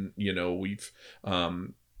future. And, you know, we've,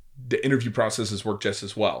 the interview process has worked just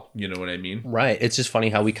as well. You know what I mean? Right. It's just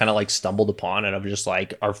funny how we kind of like stumbled upon it. Of just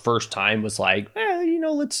like, our first time was like, you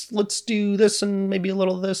know, let's do this and maybe a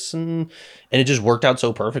little of this. And it just worked out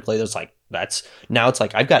so perfectly. It's like, now it's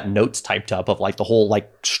like, I've got notes typed up of like the whole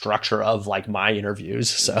like structure of like my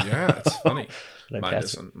interviews. So yeah, it's funny.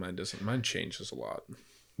 Mine changes a lot.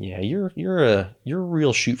 Yeah, you're a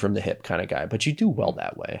real shoot from the hip kind of guy, but you do well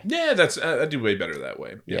that way. Yeah, I do way better that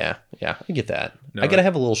way. Yeah, I get that. No, I gotta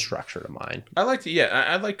have a little structure to mine. I like to,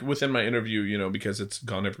 I like within my interview, because it's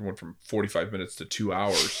gone everyone from 45 minutes to 2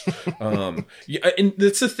 hours. And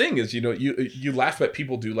that's the thing is, you laugh, but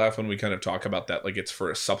people do laugh when we kind of talk about that, like it's for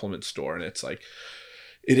a supplement store, and it's like,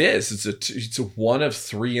 it is. It's a one of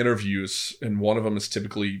 3 interviews, and one of them is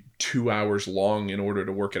typically 2 hours long in order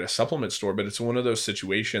to work at a supplement store. But it's one of those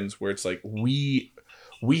situations where it's like we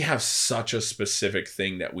have such a specific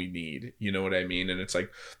thing that we need. You know what I mean? And it's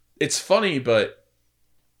like, it's funny, but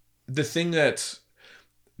the thing that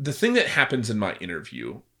happens in my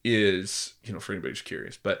interview is, for anybody who's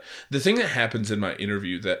curious, but the thing that happens in my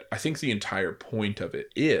interview that I think the entire point of it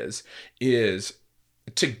is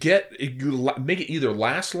to make it either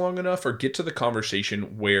last long enough or get to the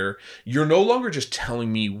conversation where you're no longer just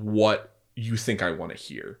telling me what you think I want to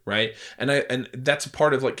hear, right? And that's a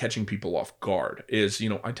part of like catching people off guard is,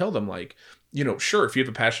 I tell them like, sure, if you have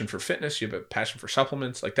a passion for fitness, you have a passion for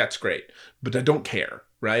supplements, like that's great, but I don't care,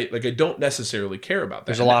 right? Like I don't necessarily care about that.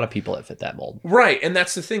 There's a lot of people that fit that mold. Right, and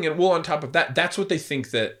that's the thing. And well, on top of that, that's what they think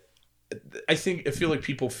that, I feel like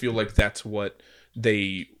people feel like that's what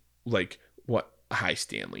they like, what? Hi,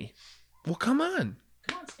 Stanley. Well, come on.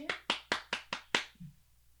 Come on, Stan.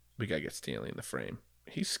 We gotta get Stanley in the frame.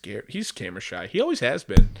 He's scared. He's camera shy. He always has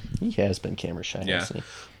been. He has been camera shy. Yeah. Hasn't he?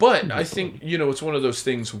 But I think, it's one of those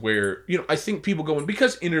things where, I think people go in,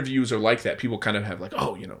 because interviews are like that, people kind of have like,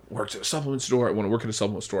 oh, worked at a supplement store. I want to work at a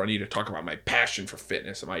supplement store. I need to talk about my passion for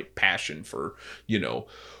fitness and my passion for,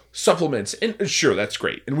 supplements. And sure, that's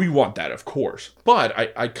great. And we want that, of course. But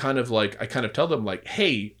I kind of tell them like,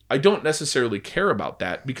 hey, I don't necessarily care about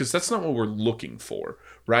that because that's not what we're looking for,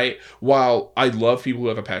 right? While I love people who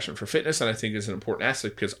have a passion for fitness, and I think is an important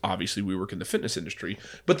aspect because obviously we work in the fitness industry,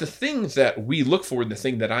 but the thing that we look for and the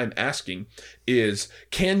thing that I'm asking is,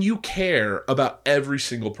 can you care about every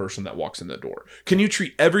single person that walks in the door? Can you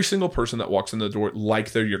treat every single person that walks in the door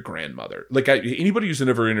like they're your grandmother? Like anybody who's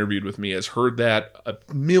ever interviewed with me has heard that a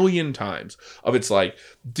million times of it's like,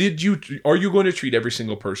 are you going to treat every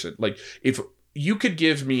single person? Like if you could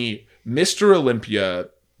give me Mr. Olympia,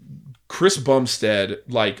 Chris Bumstead,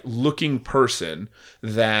 like looking person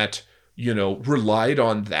that, relied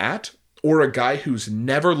on that, or a guy who's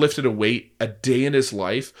never lifted a weight a day in his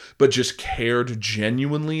life, but just cared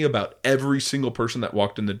genuinely about every single person that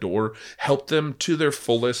walked in the door, helped them to their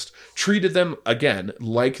fullest, treated them, again,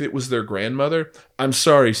 like it was their grandmother. I'm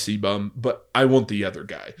sorry, C-Bum, but I want the other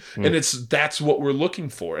guy. And that's what we're looking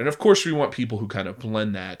for. And of course we want people who kind of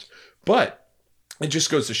blend that, but it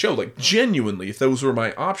just goes to show, like, genuinely, if those were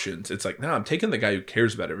my options, it's like, I'm taking the guy who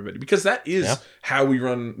cares about everybody, because that is how we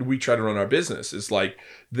try to run our business. Is like,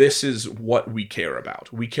 this is what we care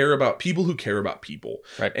about. We care about people who care about people.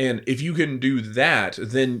 Right. And if you can do that,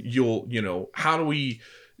 then you'll, how do we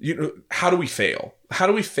fail? How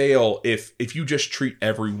do we fail if you just treat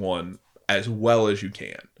everyone as well as you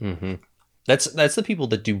can? Mm-hmm. That's the people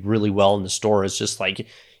that do really well in the store. Is just like,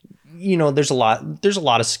 there's a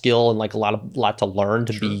lot of skill and like a lot to learn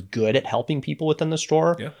to be good at helping people within the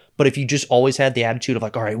store. Yeah. But if you just always had the attitude of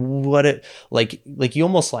like, all right, like you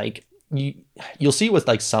almost like you'll see it with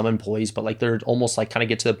like some employees, but like they're almost like kind of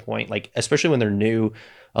get to the point, like, especially when they're new,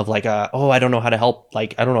 of like, I don't know how to help.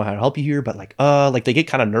 Like, I don't know how to help you here, but like they get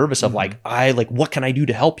kind of nervous of like, what can I do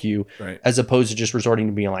to help you? Right. As opposed to just resorting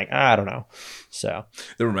to being like, I don't know. So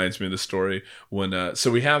that reminds me of the story when,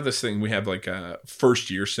 so we have this thing, we have like a first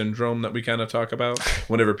year syndrome that we kind of talk about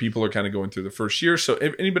whenever people are kind of going through the first year. So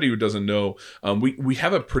if anybody who doesn't know, we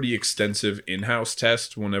have a pretty extensive in-house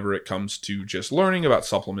test whenever it comes to just learning about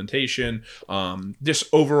supplementation, just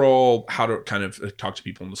overall how to kind of talk to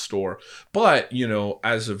people in the store. But,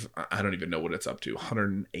 as of, I don't even know what it's up to,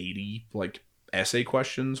 180 like essay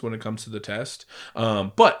questions when it comes to the test.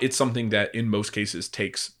 But it's something that in most cases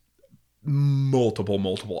takes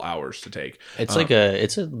multiple hours to take. It's I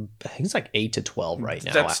think it's like 8 to 12 right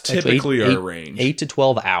now. That's typically our range. 8 to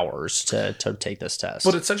 12 hours to take this test.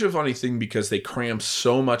 But it's such a funny thing because they cram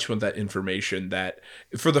so much with that information that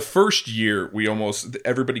for the first year,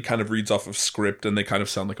 everybody kind of reads off of script and they kind of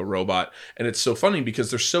sound like a robot. And it's so funny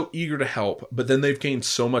because they're so eager to help, but then they've gained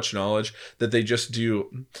so much knowledge that they just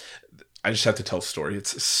do. I just have to tell a story.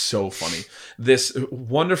 It's so funny. This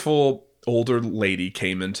wonderful older lady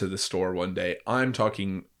came into the store one day. I'm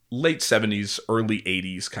talking late 70s, early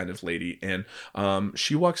 80s kind of lady. And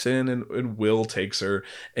she walks in and Will takes her.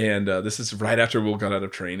 And this is right after Will got out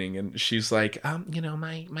of training. And she's like,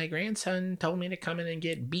 my grandson told me to come in and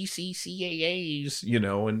get BCCAAs.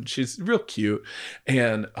 and she's real cute.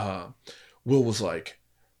 And Will was like,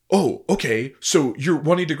 oh, okay, so you're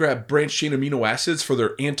wanting to grab branched chain amino acids for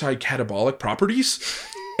their anti-catabolic properties?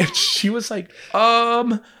 And she was like,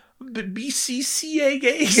 BCCAAs.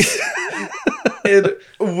 And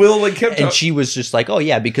Will like kept And she was just like, oh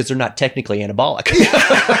yeah, because they're not technically anabolic.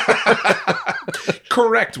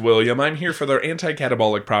 Correct, William. I'm here for their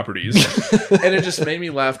anti-catabolic properties. And it just made me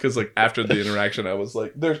laugh because like after the interaction, I was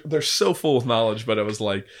like, they're so full of knowledge, but I was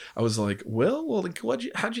like, well, like,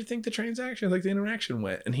 how'd you think the transaction, like the interaction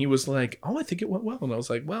went? And he was like, oh, I think it went well. And I was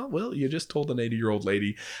like, well, Will, you just told an 80-year-old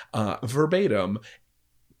lady verbatim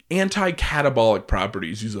anti-catabolic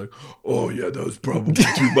properties. He's like, oh yeah, that was probably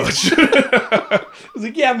too much. I was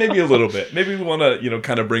like, yeah, maybe a little bit. Maybe we want to,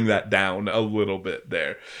 kind of bring that down a little bit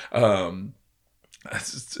there.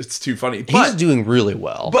 It's too funny. He's doing really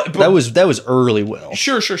well. But that was early Will.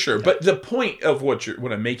 Sure. Yeah. But the point of what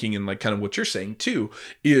I'm making and like kind of what you're saying too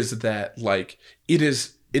is that like it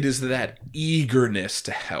is that eagerness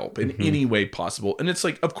to help in any way possible. And it's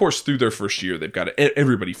like, of course, through their first year, they've got it.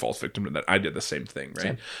 Everybody falls victim to that. I did the same thing,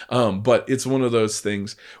 right? But it's one of those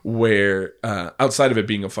things where outside of it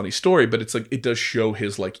being a funny story, but it's like, it does show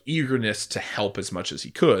his like eagerness to help as much as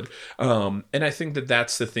he could. And I think that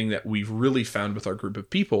that's the thing that we've really found with our group of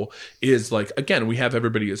people is like, again, we have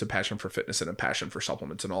everybody has a passion for fitness and a passion for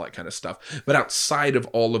supplements and all that kind of stuff. But outside of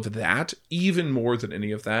all of that, even more than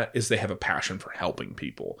any of that is they have a passion for helping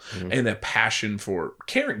people. And a passion for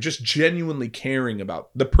caring, just genuinely caring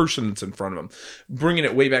about the person that's in front of them. Bringing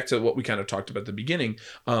it way back to what we kind of talked about at the beginning,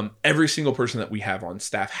 every single person that we have on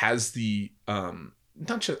staff has the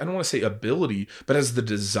not just, I don't want to say ability, but has the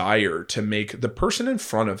desire to make the person in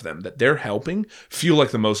front of them that they're helping feel like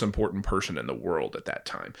the most important person in the world at that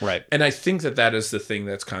time. Right. And I think that is the thing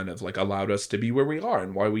that's kind of like allowed us to be where we are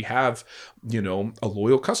and why we have, a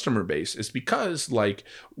loyal customer base is because like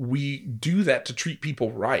we do that to treat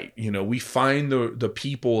people right. We find the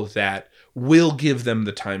people that will give them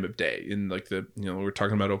the time of day in like we're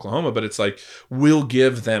talking about Oklahoma, but it's like, we'll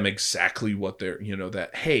give them exactly what they're,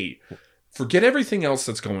 that, hey, forget everything else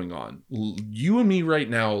that's going on. You and me right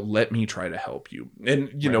now, let me try to help you. And,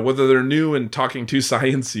 whether they're new and talking too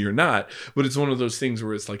sciencey or not, but it's one of those things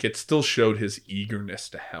where it's like, it still showed his eagerness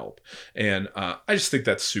to help. And I just think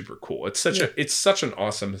that's super cool. It's such an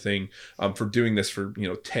awesome thing for doing this for,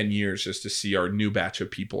 10 years, just to see our new batch of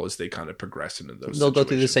people as they kind of progress into those They'll go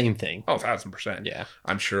through the same thing. Oh, 1,000%. Yeah.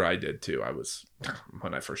 I'm sure I did too.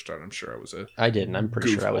 When I first started, I'm sure I was I didn't. I'm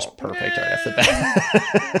pretty sure I was perfect right off the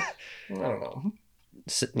bat. I don't know.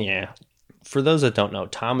 Yeah. For those that don't know,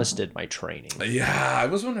 Thomas did my training. Yeah, I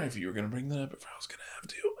was wondering if you were going to bring that up, if I was going to have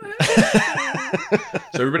to.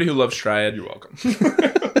 So everybody who loves Triad, you're welcome.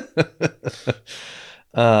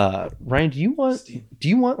 Ryan, do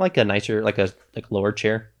you want like a nicer, like lower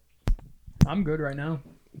chair? I'm good right now.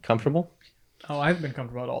 Comfortable? Oh, I haven't been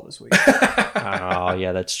comfortable at all this week. Oh,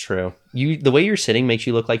 yeah, that's true. The way you're sitting makes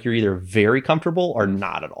you look like you're either very comfortable or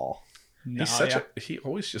not at all. No, he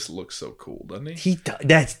always just looks so cool, doesn't he? He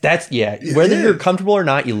that's yeah. Whether you're comfortable or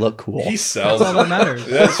not, you look cool. He sells That's all that matters.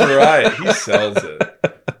 That's right. He sells it.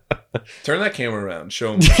 Turn that camera around.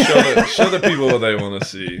 Show the people what they want to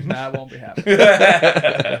see. That won't be happening.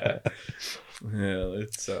 Yeah,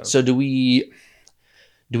 it's. So do we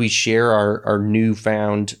share our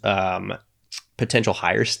newfound potential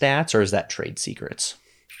hire stats, or is that trade secrets?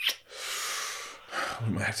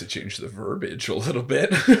 We might have to change the verbiage a little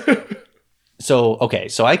bit. So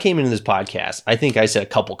I came into this podcast. I think I said a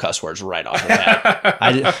couple cuss words right off the bat.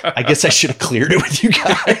 I guess I should have cleared it with you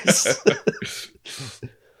guys.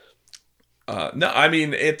 No, I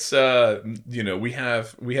mean, it's, we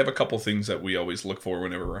have a couple things that we always look for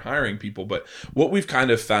whenever we're hiring people, but what we've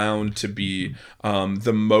kind of found to be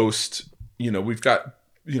the most, we've got,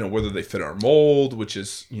 whether they fit our mold, which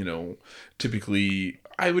is, typically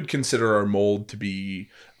I would consider our mold to be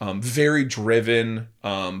very driven,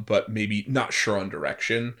 but maybe not sure on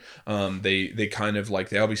direction. They kind of like,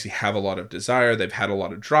 they obviously have a lot of desire. They've had a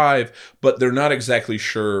lot of drive, but they're not exactly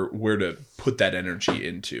sure where to put that energy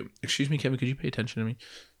into. Excuse me, Kevin, could you pay attention to me?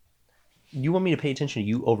 You want me to pay attention to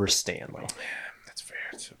you over Stanley? That's fair.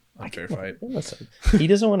 It's an unfair fight. Listen, he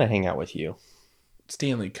doesn't want to hang out with you.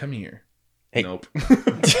 Stanley, come here. Hey. Nope.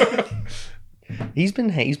 He's been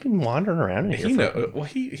wandering around in here.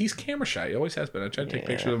 He's camera shy. He always has been. I try to take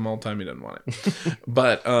pictures of him all the time. He doesn't want it.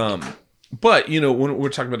 But But, when we're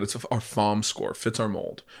talking about it's our FOM score, fits our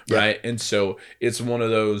mold, right? And so it's one of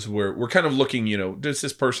those where we're kind of looking, does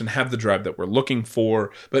this person have the drive that we're looking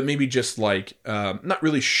for, but maybe just like not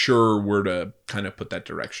really sure where to kind of put that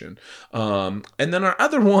direction. And then our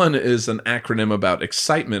other one is an acronym about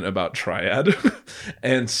excitement about Triad.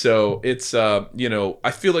 And so it's,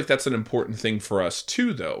 I feel like that's an important thing for us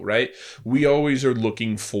too, though, right? We always are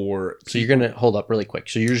looking for... So you're going to hold up really quick.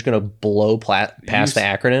 So you're just going to blow past the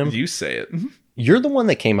acronym? You say it. You're the one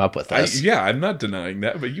that came up with this. I'm not denying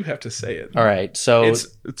that, but you have to say it. All right. So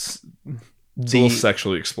it's a little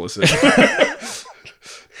sexually explicit.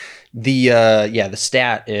 The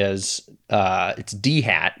stat is it's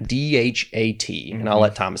DHAT, DHAT, and I'll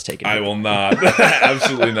let Thomas take it. I will not.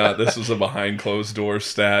 Absolutely not. This was a behind closed door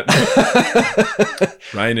stat.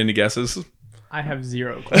 Ryan, any guesses? I have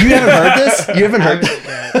zero. You haven't heard this? You haven't heard this?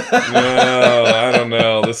 No, I don't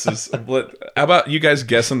know. This is. How about you guys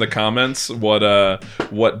guess in the comments what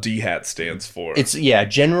DHAT stands for? It's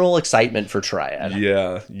general excitement for Triad.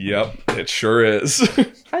 Yeah. Yep. It sure is.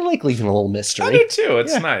 I like leaving a little mystery. I do too.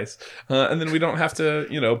 It's nice, and then we don't have to,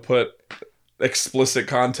 put explicit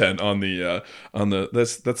content on the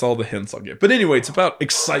that's all the hints I'll give. But anyway, it's about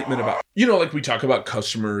excitement about, like we talk about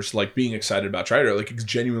customers like being excited about Triad, or like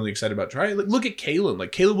genuinely excited about Triad. Like look at Kaylin.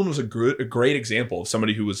 Like Kaylin was a great example of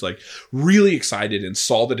somebody who was like really excited and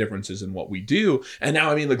saw the differences in what we do. And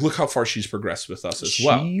now, look how far she's progressed with us as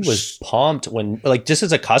well. She was pumped when, just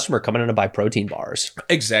as a customer coming in to buy protein bars.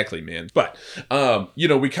 Exactly, man. But,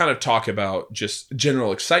 we kind of talk about just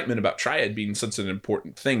general excitement about Triad being such an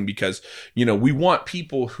important thing because, we want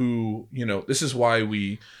people who, this is why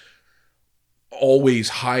we always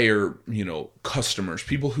hire, customers,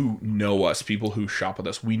 people who know us, people who shop with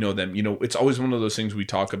us. We know them. It's always one of those things we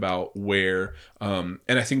talk about where, and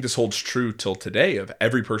I think this holds true till today of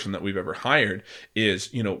every person that we've ever hired is,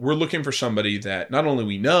 we're looking for somebody that not only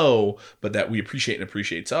we know, but that we appreciate and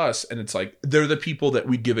appreciates us. And it's like, they're the people that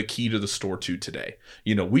we give a key to the store to today.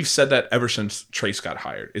 We've said that ever since Trace got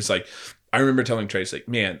hired. It's like, I remember telling Trace, like,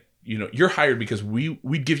 man, you're hired because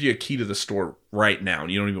we'd give you a key to the store right now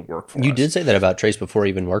and you don't even work for us. You did say that about Trace before he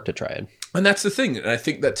even worked at Triad. And that's the thing. And I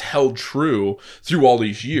think that's held true through all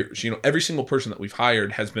these years. Every single person that we've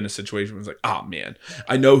hired has been a situation where it's like, oh man,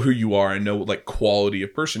 I know who you are. I know like quality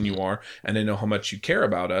of person you are. And I know how much you care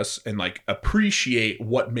about us and like appreciate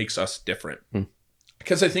what makes us different.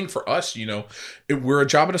 Because I think for us, we're a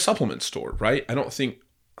job at a supplement store, right? I don't think,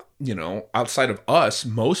 outside of us,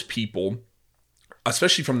 most people,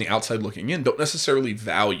 especially from the outside looking in, don't necessarily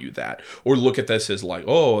value that or look at this as like,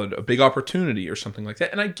 oh, a big opportunity or something like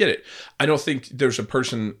that. And I get it. I don't think there's a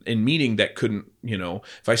person in meeting that couldn't,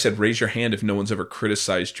 if I said, raise your hand if no one's ever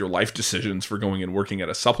criticized your life decisions for going and working at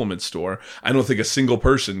a supplement store, I don't think a single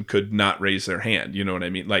person could not raise their hand. You know what I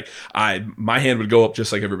mean? Like my hand would go up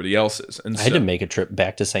just like everybody else's. And I had to make a trip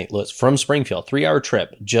back to St. Louis from Springfield, 3-hour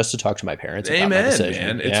trip just to talk to my parents about my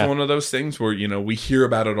decision. Man. It's one of those things where, we hear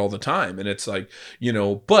about it all the time and it's like,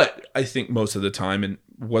 but I think most of the time, and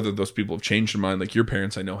whether those people have changed their mind, like your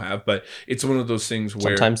parents I know have, but it's one of those things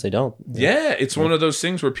where sometimes they don't. Yeah, it's one of those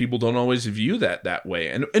things where people don't always view that way.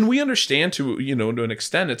 And we understand to an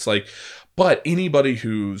extent. It's like, but anybody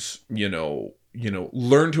who's,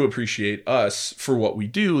 learn to appreciate us for what we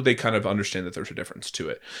do, they kind of understand that there's a difference to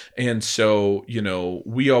it. And so,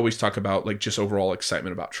 we always talk about like just overall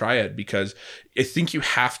excitement about Triad because I think you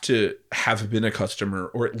have to have been a customer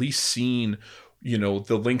or at least seen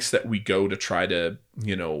the links that we go to try to,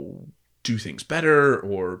 do things better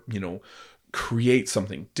or, create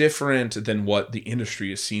something different than what the industry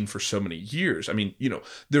has seen for so many years. I mean,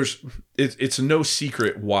 it's no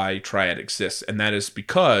secret why Triad exists. And that is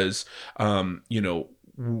because,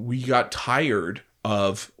 we got tired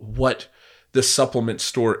of what the supplement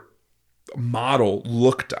store model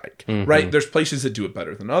looked like, right? There's places that do it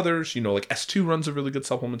better than others. Like S2 runs a really good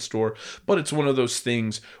supplement store, but it's one of those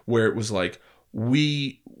things where it was like,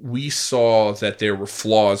 we saw that there were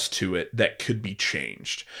flaws to it that could be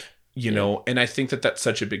changed, and I think that that's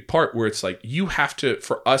such a big part where it's like, you have to,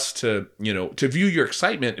 for us to, to view your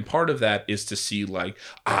excitement. And part of that is to see like,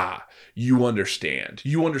 you understand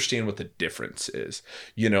what the difference is,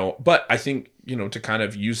 but I think, to kind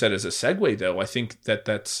of use that as a segue though, I think that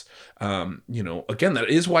that's, again, that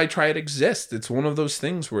is why Triad exists. It's one of those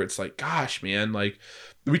things where it's like, gosh, man, like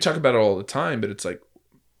we talk about it all the time, but it's like,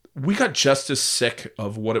 we got just as sick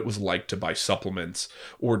of what it was like to buy supplements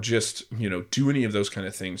or just, do any of those kind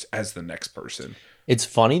of things as the next person. It's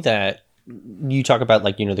funny that you talk about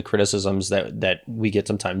like, the criticisms that we get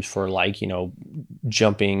sometimes for like,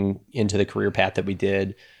 jumping into the career path that we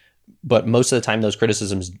did. But most of the time those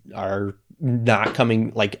criticisms are not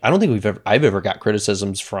coming, like, I don't think I've ever got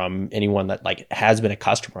criticisms from anyone that like has been a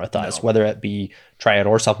customer with us, whether it be Triad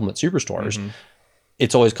or supplement superstores.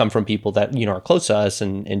 It's always come from people that, you know, are close to us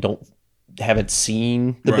and haven't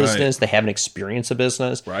seen the business. They haven't experienced the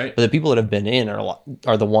business. Right. But the people that have been in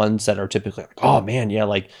are the ones that are typically like, oh man, yeah,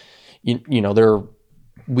 like, you know,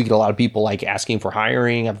 we get a lot of people like asking for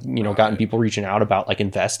hiring. I've, you know, gotten people reaching out about like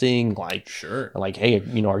investing, like, like, hey,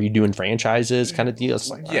 you know, are you doing franchises kind of deals?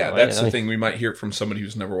 Like, that's the thing. We might hear it from somebody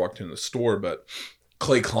who's never walked in the store, but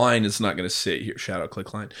Clay Klein is not going to sit here. Shout out Clay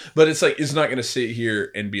Klein. But it's like, it's not going to sit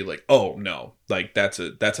here and be like, oh no, like that's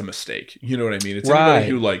a mistake. You know what I mean? It's anybody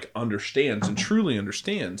who like understands and truly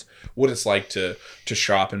understands what it's like to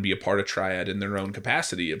shop and be a part of Triad in their own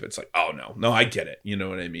capacity. If it's like, oh no, I get it. You know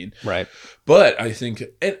what I mean? Right. But I think,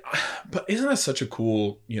 but isn't that such a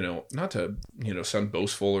cool, you know, not to, you know, sound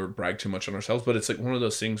boastful or brag too much on ourselves, but it's like one of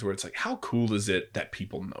those things where it's like, how cool is it that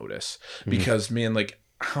people notice? Because man, like,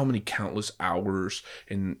 how many countless hours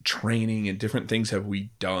in training and different things have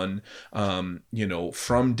we done, you know,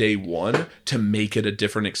 from day one to make it a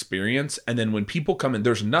different experience. And then when people come in,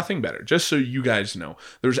 there's nothing better. Just so you guys know,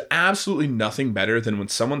 there's absolutely nothing better than when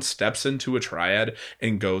someone steps into a Triad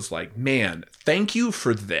and goes like, man, thank you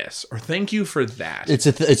for this, or thank you for that.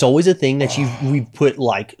 It's always a thing that we've put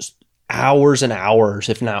like hours and hours,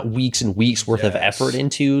 if not weeks and weeks worth of effort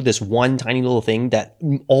into this one tiny little thing that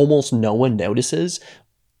almost no one notices.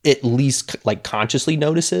 At least like consciously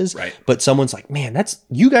notices, right? But someone's like, man,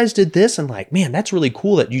 you guys did this, and like, man, that's really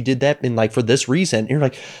cool that you did that, and like for this reason, and you're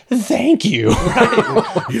like, thank you.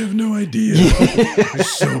 Right? You have no idea. There's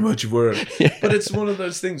so much work, but it's one of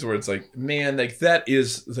those things where it's like, man, like that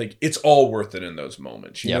is like, it's all worth it in those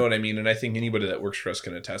moments. You know what I mean? And I think anybody that works for us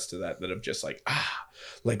can attest to that. That of just like,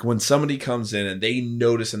 like when somebody comes in and they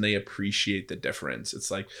notice and they appreciate the difference. It's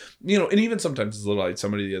like, you know, and even sometimes it's a little like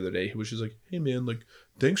somebody the other day who was just like, hey man, like,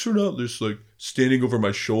 thanks for not just like standing over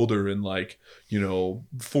my shoulder and like, you know,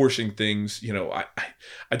 forcing things. You know,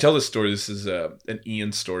 I tell this story. This is an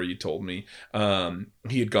Ian story he told me.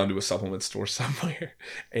 He had gone to a supplement store somewhere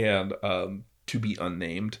and to be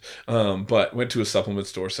unnamed, but went to a supplement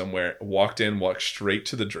store somewhere, walked straight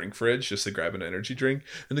to the drink fridge just to grab an energy drink.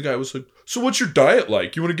 And the guy was like, so what's your diet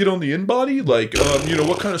like? You want to get on the InBody? Like, you know,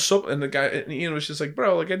 what kind of stuff? And the guy, and Ian was just like,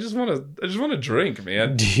 bro, like, I just want to drink,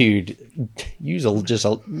 man. Dude, use just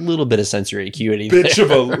a little bit of sensory acuity. Bit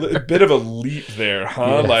of a leap there,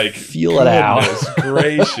 huh? Yeah, like, feel it out.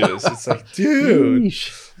 Gracious. It's like, dude.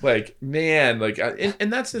 Like, man, like,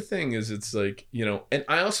 and that's the thing is, it's like, you know, and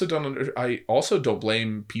I also don't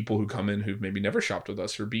blame people who come in who've maybe never shopped with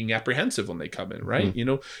us for being apprehensive when they come in, right? You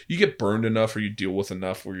know, you get burned enough or you deal with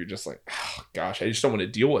enough where you're just like, oh gosh, I just don't want to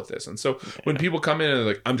deal with this. And so when people come in and they're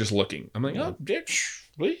like, I'm just looking, I'm like, oh,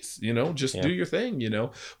 please, you know, just do your thing, you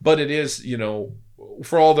know. But it is, you know,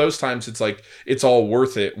 for all those times, it's like, it's all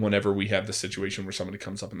worth it whenever we have the situation where somebody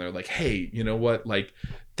comes up and they're like, hey, you know what, like,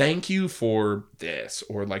 thank you for this,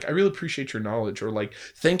 or like, I really appreciate your knowledge, or like,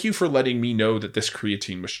 thank you for letting me know that this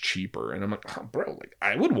creatine was cheaper. And I'm like, oh, bro, like,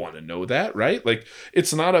 I would want to know that, right? Like,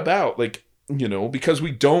 it's not about like, you know, because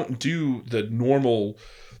we don't do the normal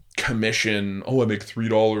commission, I make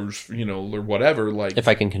 $3, you know, or whatever. Like, if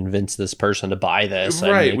I can convince this person to buy this,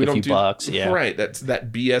 right? I make we a don't few do bucks, right. That's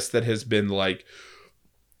that BS that has been like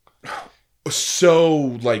so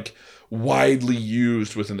like widely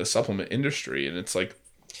used within the supplement industry, and it's like,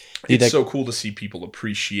 it's so cool to see people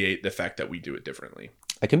appreciate the fact that we do it differently.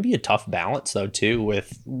 It can be a tough balance though too,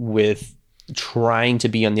 with trying to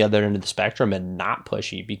be on the other end of the spectrum and not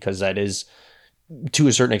pushy, because that is, to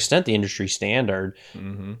a certain extent, the industry standard.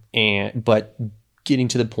 But getting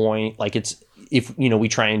to the point, like, it's, if, you know, we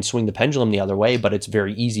try and swing the pendulum the other way, but it's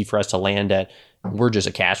very easy for us to land at, we're just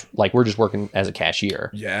we're just working as a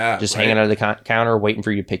cashier. Yeah. Just hanging out of the counter, waiting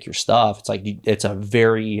for you to pick your stuff. It's like, it's a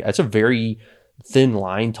very thin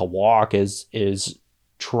line to walk, is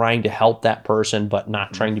trying to help that person, but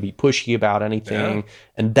not trying to be pushy about anything. Yeah.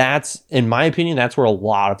 And that's, in my opinion, that's where a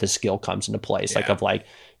lot of the skill comes into place. Like, of like,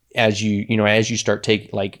 as you start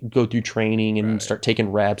go through training and start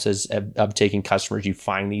taking reps of taking customers, you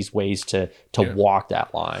find these ways to walk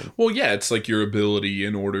that line. Well, yeah, it's like your ability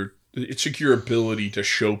it's like your ability to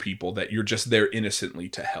show people that you're just there innocently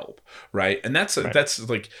to help, right? And that's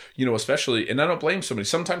like, you know, especially, and I don't blame somebody.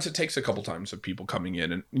 Sometimes it takes a couple times of people coming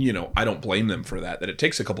in, and, you know, I don't blame them for that it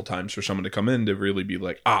takes a couple times for someone to come in to really be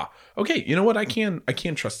like, okay, you know what, I can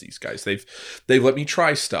trust these guys. They've let me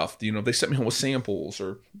try stuff, you know, they set me home with samples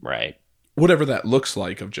or right, whatever that looks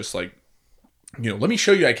like, of just like, let me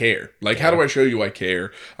show you I care. Like, how do I show you I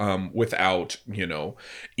care without,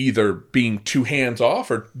 either being too hands off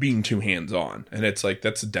or being too hands on? And it's like,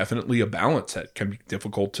 that's definitely a balance that can be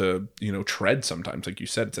difficult to, tread sometimes. Like you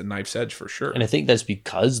said, it's a knife's edge for sure. And I think that's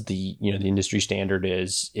because the industry standard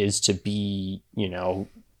is to be,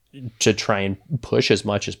 to try and push as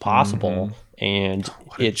much as possible. And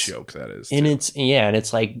what a joke that is. And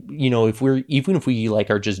it's like, if we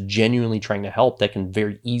like are just genuinely trying to help, that can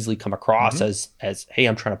very easily come across as, hey,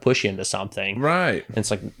 I'm trying to push you into something. Right. And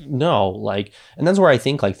it's like, no, like, and that's where I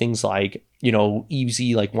think like things like,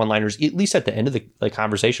 easy like one-liners, at least at the end of the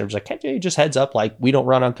conversation, it's like, hey, just heads up, like we don't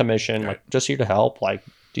run on commission, like just here to help, like,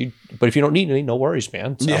 dude, but if you don't need any, no worries,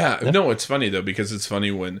 man. So, no, it's funny though, because it's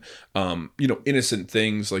funny when, innocent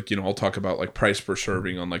things like, I'll talk about like price per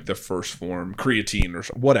serving on like the first form, creatine or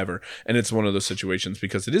whatever. And it's one of those situations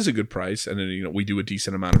because it is a good price. And then, we do a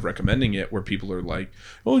decent amount of recommending it where people are like,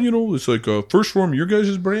 oh, it's like first form, your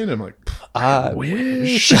guys' brand. I'm like, I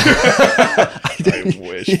wish. I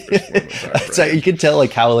wish. So you can tell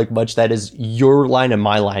like how like much that is your line and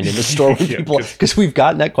my line in the store with people, because we've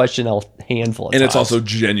gotten that question a handful of times. And it's also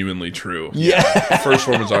genuinely true. Yeah. First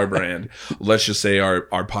form is our brand. Let's just say our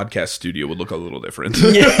podcast studio would look a little different.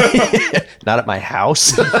 Not at my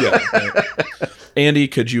house. Right. Andy,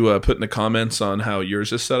 could you put in the comments on how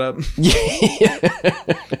yours is set up?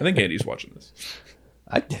 I think Andy's watching this.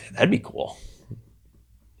 That'd be cool.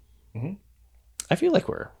 I feel like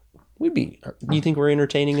we'd be. Do you think we're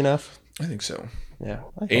entertaining enough? I think so. Yeah.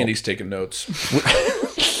 Andy's taking notes.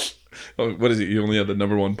 What is it? You only had the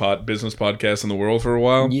number one business podcast in the world for a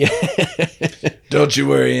while? Yeah. Don't you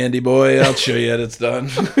worry, Andy boy. I'll show you that it's done.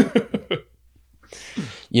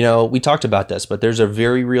 We talked about this, but there's a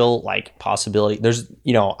very real like possibility. There's,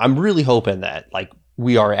 I'm really hoping that like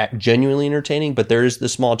we are genuinely entertaining, but there is the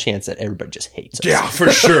small chance that everybody just hates us. Yeah,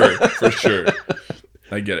 for sure. For sure.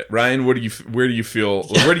 I get it. Ryan, where do you fall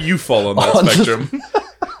on that spectrum?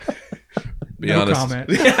 Be honest. Comment.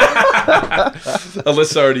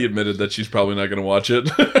 Alyssa already admitted that she's probably not going to watch it.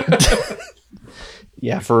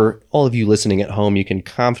 Yeah, for all of you listening at home, you can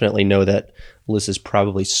confidently know that Alyssa's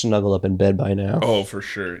probably snuggled up in bed by now. Oh, for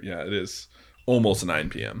sure. Yeah, it is almost 9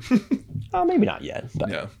 p.m. Oh, maybe not yet. But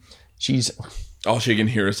yeah. All she can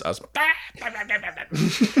hear is us.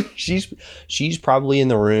 She's probably in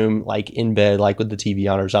the room, like in bed, like with the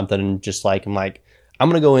TV on or something, and just like I'm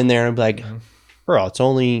gonna go in there and be like, girl, it's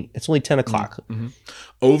only 10 o'clock. Mm-hmm.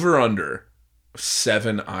 Over under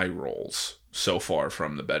 7 eye rolls so far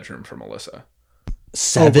from the bedroom from Alyssa.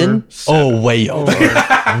 7? Oh, way over.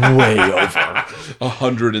 Way over.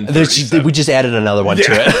 137. We just added another one to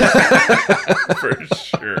it. For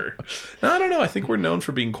sure. No, I don't know. I think we're known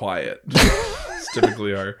for being quiet. It's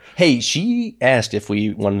typically our... Hey, she asked if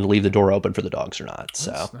we wanted to leave the door open for the dogs or not.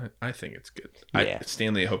 So I think it's good. Yeah.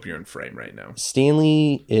 Stanley, I hope you're in frame right now.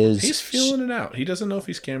 Stanley is... He's feeling it out. He doesn't know if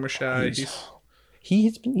he's camera shy.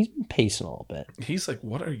 He's been pacing a little bit. He's like,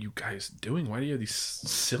 what are you guys doing? Why do you have these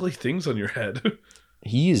silly things on your head?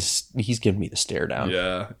 He's giving me the stare down.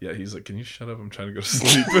 Yeah. He's like, can you shut up? I'm trying to go to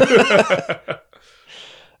sleep.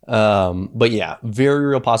 But yeah, very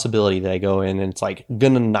real possibility that I go in and it's like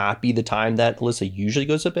gonna not be the time that Alyssa usually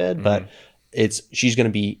goes to bed, but she's gonna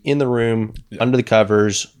be in the room under the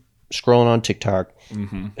covers scrolling on TikTok,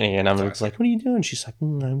 and I'm like, what are you doing? She's like,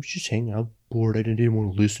 I was just hanging out, bored. I didn't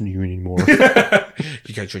want to listen to you anymore.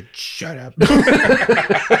 You guys should shut up.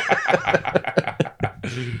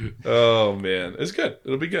 Oh man, it's good.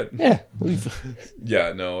 It'll be good. Yeah.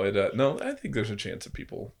 Yeah. No. I think there's a chance that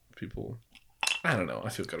people. I don't know. I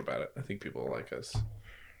feel good about it. I think people like us.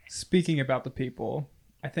 Speaking about the people,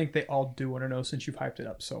 I think they all do want to know, since you've hyped it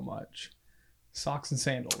up so much. Socks and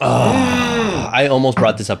sandals. I almost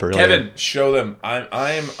brought this up earlier. Kevin, show them. I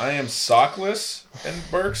am sockless in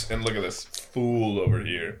Berks, and look at this fool over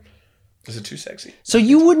here. Is it too sexy? So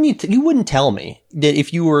you wouldn't tell me that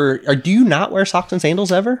if you were, or do you not wear socks and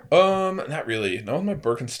sandals ever? Not really. Not with my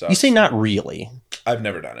Birkenstocks. You say not really. I've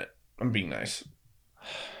never done it. I'm being nice.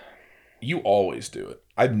 You always do it.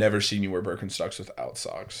 I've never seen you wear Birkenstocks without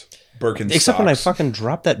socks. Except when I fucking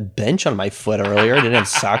dropped that bench on my foot earlier. I didn't have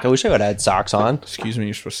socks. I wish I would have had socks on. Excuse me,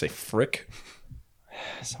 you're supposed to say frick.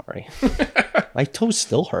 Sorry. My toes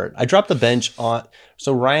still hurt. I dropped the bench on.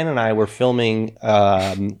 So Ryan and I were filming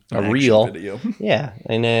a reel video. Yeah,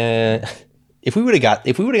 and if we would have got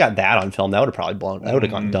that on film, that would have probably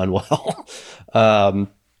gone done well.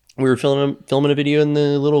 We were filming a video in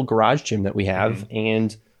the little garage gym that we have,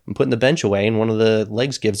 and I'm putting the bench away, and one of the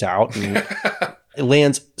legs gives out, and it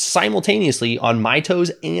lands simultaneously on my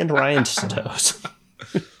toes and Ryan's toes.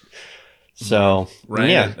 So,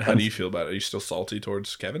 Ryan, how do you feel about it? Are you still salty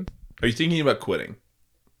towards Kevin? Are you thinking about quitting?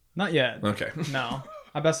 Not yet. Okay. No.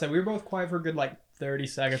 I about to say we were both quiet for a good 30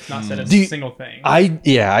 seconds, not said a single thing. I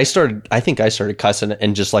think I started cussing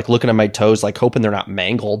and just like looking at my toes, like hoping they're not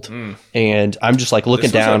mangled. And I'm just like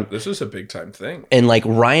looking down. This is a big time thing. And like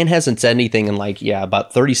Ryan hasn't said anything in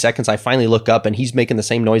about 30 seconds. I finally look up and he's making the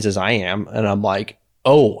same noise as I am. And I'm like,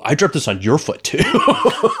 oh, I dropped this on your foot too.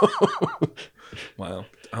 Wow.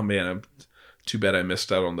 Oh man, too bad I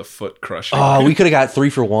missed out on the foot crushing. Oh, we could have got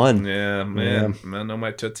 3 for 1. Yeah, man. I know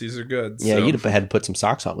my tootsies are good. Yeah, so. you'd have had to put some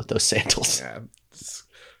socks on with those sandals.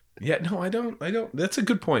 Yeah, no, I don't. That's a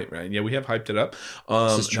good point, Ryan. Yeah, we have hyped it up.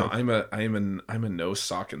 This is true. No, I'm a no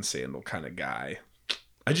sock and sandal kind of guy.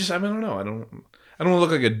 I don't know. I don't want to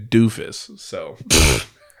look like a doofus. So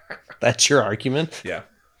That's your argument? Yeah.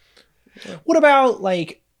 What about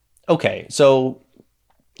okay, so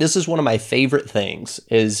this is one of my favorite things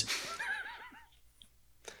is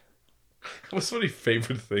What's so many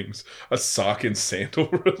favorite things? A sock and sandal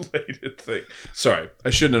related thing. Sorry, I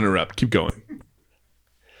shouldn't interrupt. Keep going.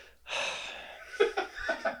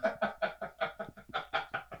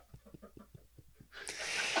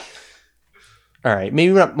 all right,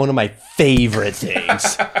 maybe not one of my favorite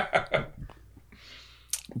things.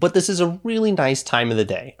 But this is a really nice time of the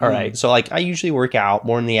day. All right. So I usually work out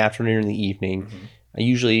more in the afternoon or in the evening. I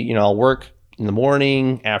usually, I'll work in the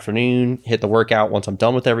morning, afternoon, hit the workout once I'm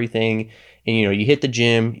done with everything. And, you hit the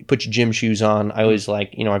gym, you put your gym shoes on. I always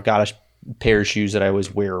I've got a pair of shoes that I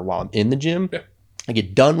always wear while I'm in the gym. Yeah. I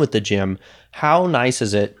get done with the gym. How nice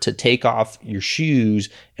is it to take off your shoes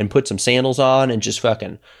and put some sandals on and just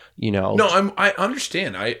fucking, No, I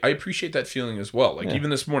understand. I appreciate that feeling as well. Even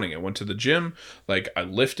this morning, I went to the gym. I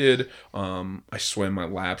lifted. I swam my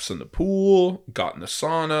laps in the pool. Got in the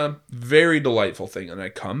sauna. Very delightful thing. And I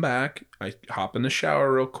come back. I hop in the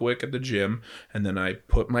shower real quick at the gym, and then I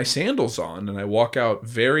put my sandals on, and I walk out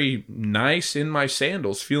very nice in my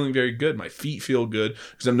sandals, feeling very good. My feet feel good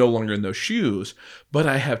because I'm no longer in those shoes, but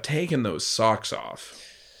I have taken those socks off.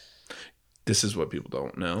 This is what people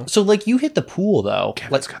don't know. So, you hit the pool, though.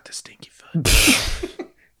 Kevin's got the stinky foot.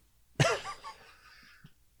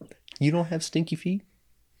 You don't have stinky feet?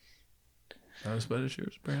 Not as bad as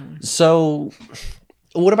yours, apparently. So,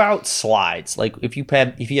 what about slides? If you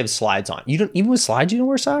have slides on, you don't, even with slides, you don't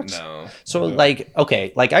wear socks? No. So,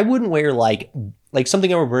 okay, I wouldn't wear,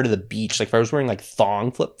 something I would wear to the beach. If I was wearing,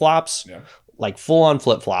 thong flip-flops. Yeah. Full on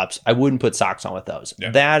flip flops, I wouldn't put socks on with those.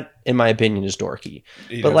 Yeah. That, in my opinion, is dorky.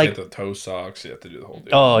 You have to get the toe socks. You have to do the whole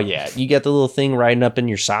deal. Oh yeah, you get the little thing riding up in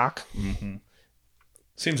your sock. Mm-hmm.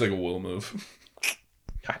 Seems like a Will move.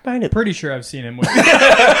 I find it pretty sure I've seen him with.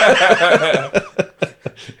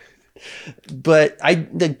 But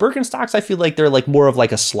the Birkenstocks, I feel like they're more of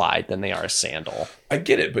a slide than they are a sandal. I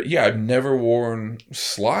get it, but yeah, I've never worn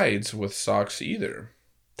slides with socks either.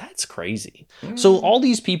 That's crazy. So all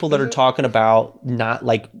these people that are talking about not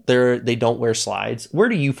they don't wear slides. Where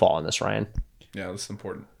do you fall on this, Ryan? Yeah, that's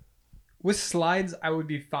important. With slides, I would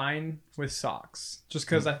be fine with socks, just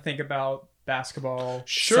because I think about basketball,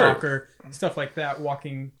 soccer, stuff like that.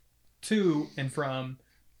 Walking to and from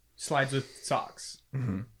slides with socks.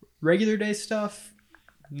 Mm-hmm. Regular day stuff,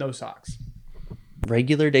 no socks.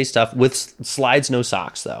 Regular day stuff with slides, no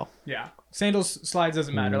socks though. Yeah. Sandals, slides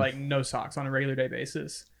doesn't matter. No socks on a regular day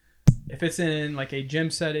basis. If it's in a gym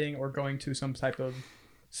setting or going to some type of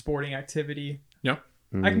sporting activity, yeah,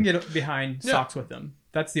 I can get behind socks with them.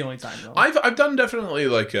 That's the only time though. I've done definitely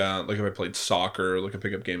if I played soccer, a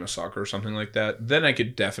pickup game of soccer or something like that, then I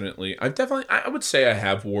could I would say I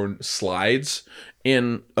have worn slides.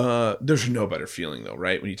 And there's no better feeling though,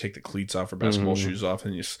 right? When you take the cleats off or basketball shoes off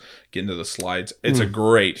and you just get into the slides, it's a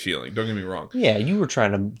great feeling. Don't get me wrong. Yeah, you were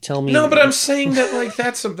trying to tell me. No, but I'm saying that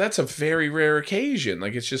that's a very rare occasion.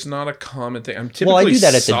 It's just not a common thing. I'm typically I do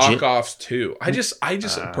that at sock the gym. Offs too. I just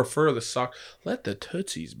prefer the sock. Let the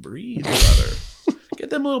tootsies breathe, brother. Get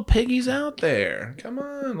them little piggies out there. Come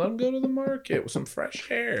on, let them go to the market with some fresh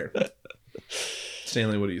hair.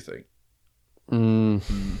 Stanley, what do you think?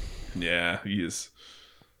 Yeah, he is.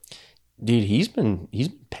 Dude, he's been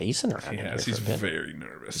pacing around. He has. He's very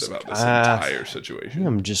nervous about this entire situation.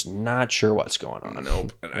 I'm just not sure what's going on.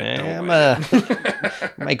 Nope. And I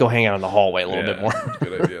might go hang out in the hallway a little bit more.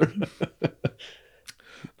 Good idea.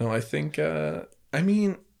 No, I think.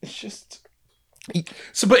 It's just.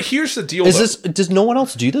 So, but here's the deal. Does no one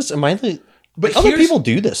else do this? Am I the? But other people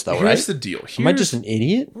do this though, right? Here's the deal. Am I just an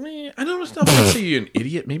idiot? I don't know if I'd say you're an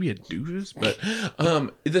idiot, maybe a doofus, but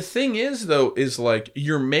the thing is though, is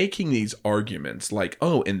you're making these arguments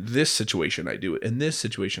in this situation I do it, in this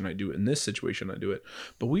situation I do it, in this situation I do it.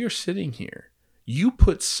 But we are sitting here. You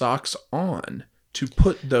put socks on to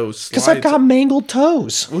put those Because slides? I've got mangled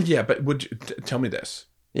toes. Well, yeah, but would you tell me this?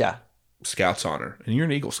 Yeah. Scout's honor, and you're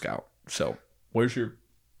an Eagle Scout. So where's your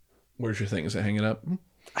thing? Is it hanging up?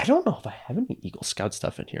 I don't know if I have any Eagle Scout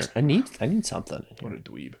stuff in here. I need something. What a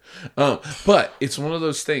dweeb. But it's one of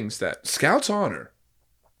those things that Scout's honor.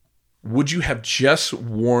 Would you have just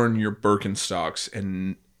worn your Birkenstocks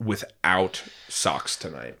and without socks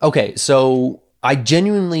tonight? Okay, so I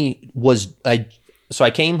genuinely was. So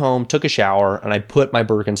I came home, took a shower, and I put my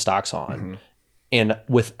Birkenstocks on, and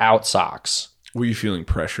without socks. Were you feeling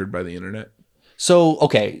pressured by the internet? So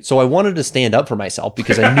I wanted to stand up for myself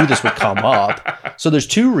because I knew this would come up. So there's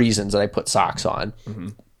two reasons that I put socks on.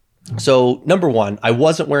 So number one, I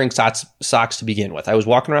wasn't wearing socks to begin with. I was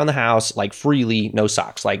walking around the house like freely, no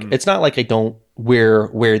socks. Like it's not like I don't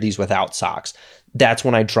wear these without socks. That's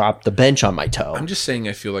when I dropped the bench on my toe. I'm just saying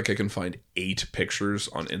I feel like I can find 8 pictures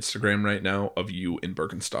on Instagram right now of you in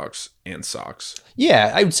Birkenstocks and socks.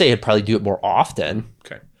 Yeah, I would say I'd probably do it more often.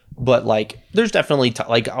 Okay. But like, there's definitely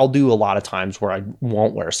like I'll do a lot of times where I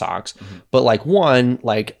won't wear socks. But like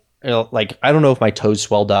like I don't know if my toes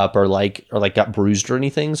swelled up or got bruised or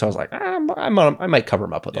anything. So I was like, I might cover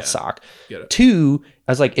them up with a sock. Get it. 2,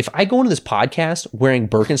 I was like, if I go into this podcast wearing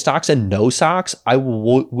Birkenstocks and no socks, I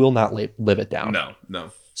will not live it down.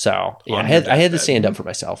 No. So yeah, On I your had to deathbed. stand up for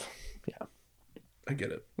myself. Yeah. I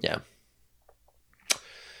get it. Yeah.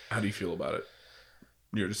 How do you feel about it?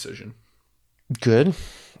 Your decision. Good.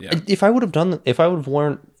 Yeah. If I would have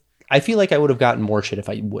worn, I feel like I would have gotten more shit if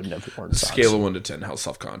I wouldn't have worn socks. Scale of 1 to 10, how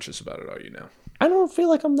self-conscious about it are you now? I don't feel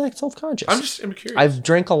like I'm that self-conscious. I'm curious. I've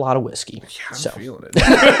drank a lot of whiskey. Yeah, I'm so. feeling it.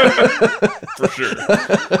 For sure.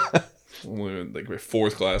 Like my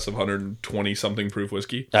 4th glass of 120 something proof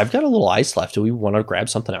whiskey. I've got a little ice left. Do we want to grab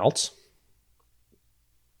something else?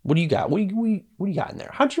 What do you got? What do you got in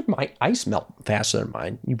there? How'd your ice melt faster than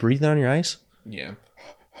mine? You breathing on your ice? Yeah.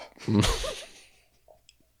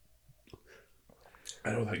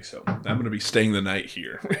 I don't think so. I'm going to be staying the night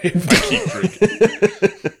here if I keep drinking.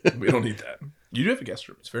 We don't need that. You do have a guest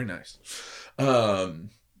room. It's very nice.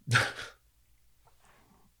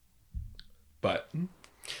 But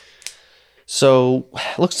so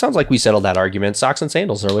sounds like we settled that argument. Socks and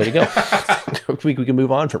sandals are the way to go. we can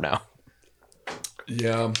move on from now.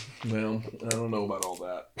 yeah, well, I don't know about all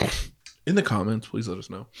that. In the comments, please let us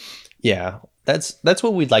know. Yeah, that's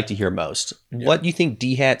what we'd like to hear most. Yeah. What do you think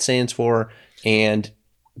DHAT stands for, and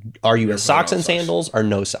are you a socks and sandals or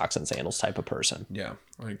no socks and sandals type of person? Yeah,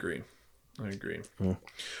 I agree.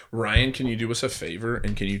 Ryan, can you do us a favor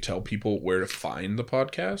and can you tell people where to find the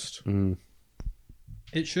podcast?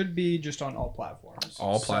 It should be just on all platforms.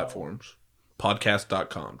 All platforms.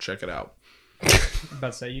 Podcast.com. Check it out. I'm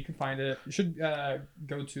about to say, you can find it. You should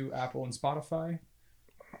go to Apple and Spotify.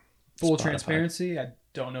 Full transparency, I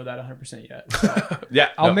don't know that 100% yet. So yeah,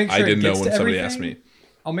 I'll make sure I didn't know when somebody everything. asked me.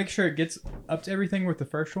 I'll make sure it gets up to everything with the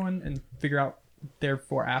first one and figure out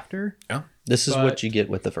therefore after. Yeah. This is what you get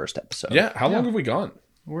with the first episode. Yeah. How long have we gone?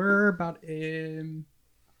 We're about an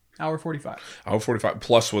hour 45. Hour 45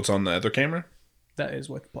 plus what's on the other camera? That is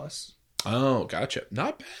with plus. Oh, gotcha.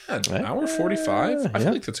 Not bad. Hour 45? I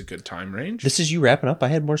feel like that's a good time range. This is you wrapping up. I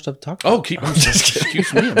had more stuff to talk about. Oh,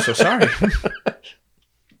 excuse me. I'm so sorry.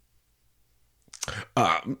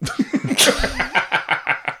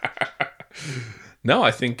 No,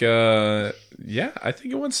 I think I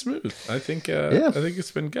think it went smooth. I think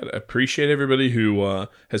it's been good. I appreciate everybody who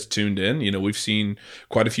has tuned in. You know, we've seen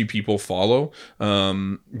quite a few people follow.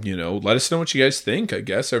 You know, let us know what you guys think, I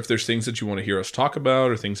guess, or if there's things that you want to hear us talk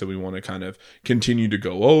about or things that we want to kind of continue to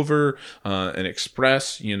go over and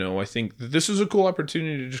express. You know, I think that this is a cool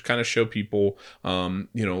opportunity to just kind of show people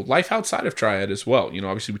you know, life outside of Triad as well. You know,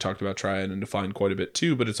 obviously we talked about Triad and defined quite a bit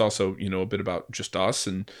too, but it's also, you know, a bit about just us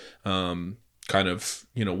and kind of,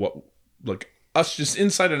 you know, what, like us just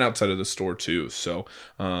inside and outside of the store too. So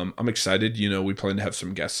I'm excited. You know, we plan to have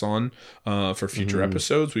some guests on for future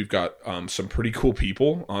episodes. We've got some pretty cool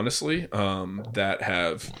people, honestly, that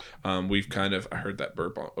have we've kind of, I heard that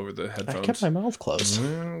burp over the headphones. I kept my mouth closed.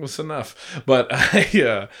 That's enough. But you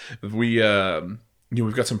know,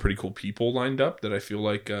 we've got some pretty cool people lined up that I feel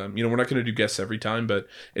like, you know, we're not going to do guests every time, but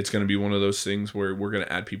it's going to be one of those things where we're going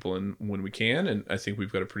to add people in when we can. And I think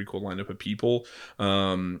we've got a pretty cool lineup of people.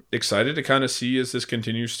 Excited to kind of see as this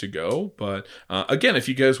continues to go. But again, if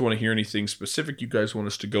you guys want to hear anything specific, you guys want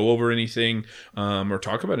us to go over anything or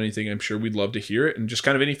talk about anything, I'm sure we'd love to hear it. And just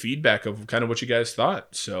kind of any feedback of kind of what you guys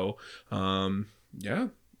thought. So, yeah.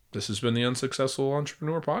 this has been the Unsuccessful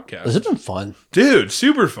Entrepreneur Podcast. This has been fun. Dude,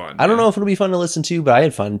 super fun. I don't know if it'll be fun to listen to, but I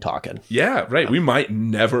had fun talking. Yeah, right. We might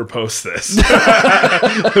never post this.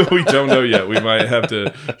 We don't know yet. We might have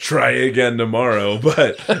to try again tomorrow.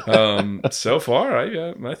 But so far,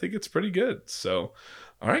 I think it's pretty good. So,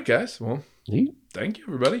 all right, guys. Well, thank you,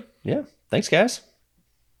 everybody. Yeah. Thanks, guys.